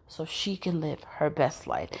business so she can live her best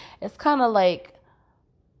life. It's kind of like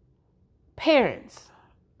parents,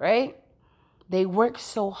 right? They work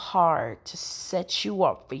so hard to set you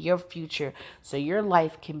up for your future so your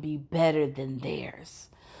life can be better than theirs.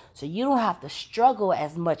 So you don't have to struggle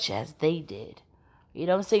as much as they did. You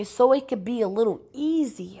know what I'm saying? So it could be a little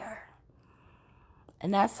easier.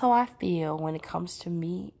 And that's how I feel when it comes to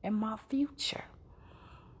me and my future.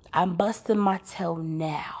 I'm busting my tail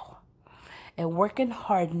now and working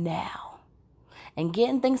hard now and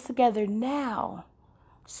getting things together now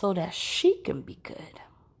so that she can be good.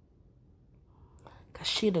 Because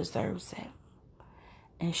she deserves it.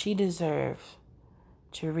 And she deserves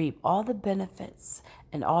to reap all the benefits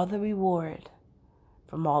and all the reward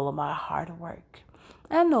from all of my hard work.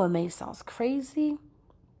 I know it may sound crazy,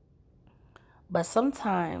 but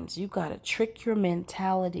sometimes you got to trick your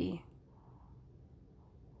mentality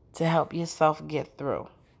to help yourself get through.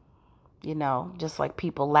 You know, just like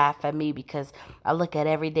people laugh at me because I look at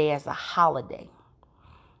every day as a holiday.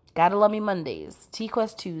 Gotta love me Mondays,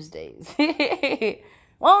 T-Quest Tuesdays.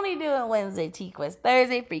 Won't he do it Wednesday, T-Quest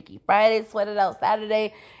Thursday, Freaky Friday, Sweat It Out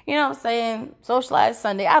Saturday. You know what I'm saying? Socialize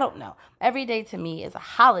Sunday. I don't know. Every day to me is a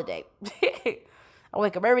holiday. I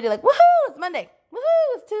wake up every day like, woohoo, it's Monday.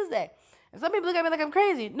 Woohoo, it's Tuesday. And some people look at me like I'm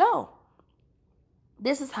crazy. No.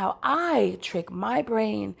 This is how I trick my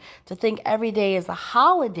brain to think every day is a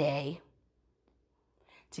holiday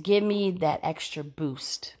to give me that extra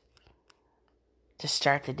boost to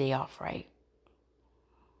start the day off right.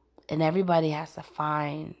 And everybody has to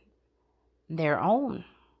find their own.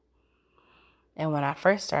 And when I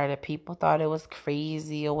first started, people thought it was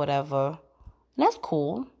crazy or whatever. And that's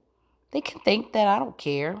cool. They can think that I don't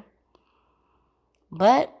care.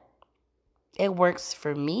 But it works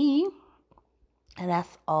for me. And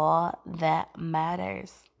that's all that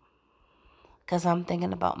matters. Because I'm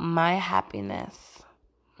thinking about my happiness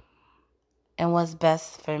and what's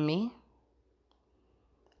best for me.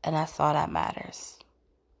 And that's all that matters.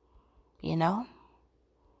 You know?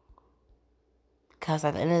 Because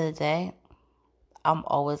at the end of the day, I'm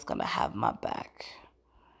always going to have my back.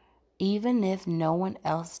 Even if no one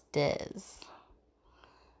else does.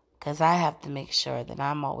 Because I have to make sure that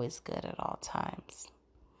I'm always good at all times.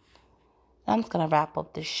 I'm just going to wrap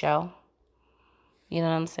up this show. You know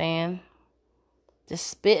what I'm saying? Just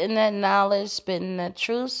spitting that knowledge, spitting that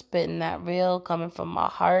truth, spitting that real, coming from my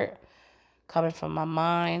heart, coming from my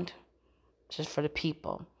mind, just for the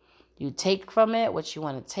people. You take from it what you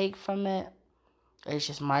want to take from it. It's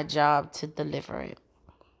just my job to deliver it.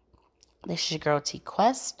 This is your girl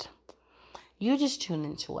T-Quest. You just tuned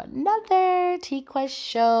into another T-Quest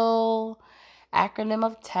show. Acronym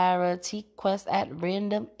of Tara, T-Quest at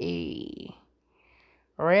Random E.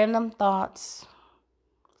 Random thoughts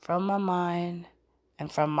from my mind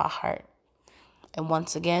and from my heart. And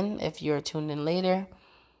once again, if you're tuned in later,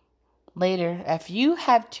 if you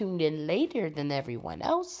have tuned in later than everyone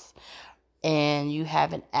else, and you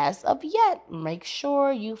haven't as of yet, make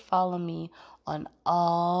sure you follow me on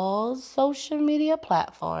all social media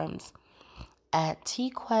platforms at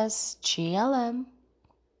TQuestGLM.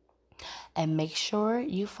 And make sure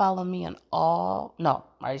you follow me on all... No,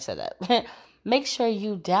 I already said that. Make sure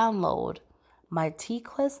you download my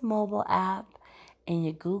TQuest mobile app in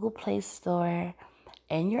your Google Play Store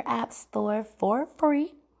and your App Store for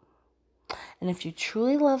free. And if you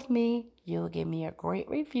truly love me, you'll give me a great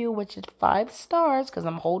review, which is 5 stars, because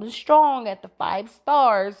I'm holding strong at the 5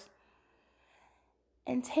 stars.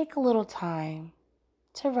 And take a little time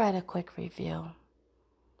to write a quick review.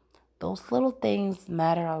 Those little things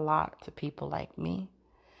matter a lot to people like me,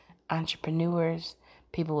 entrepreneurs,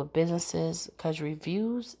 people with businesses, because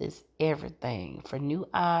reviews is everything for new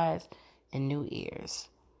eyes and new ears.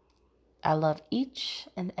 I love each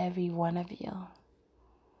and every one of you.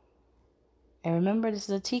 And remember, this is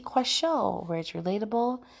a T-Quest show where it's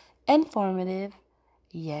relatable, informative,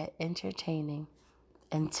 yet entertaining.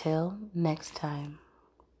 Until next time.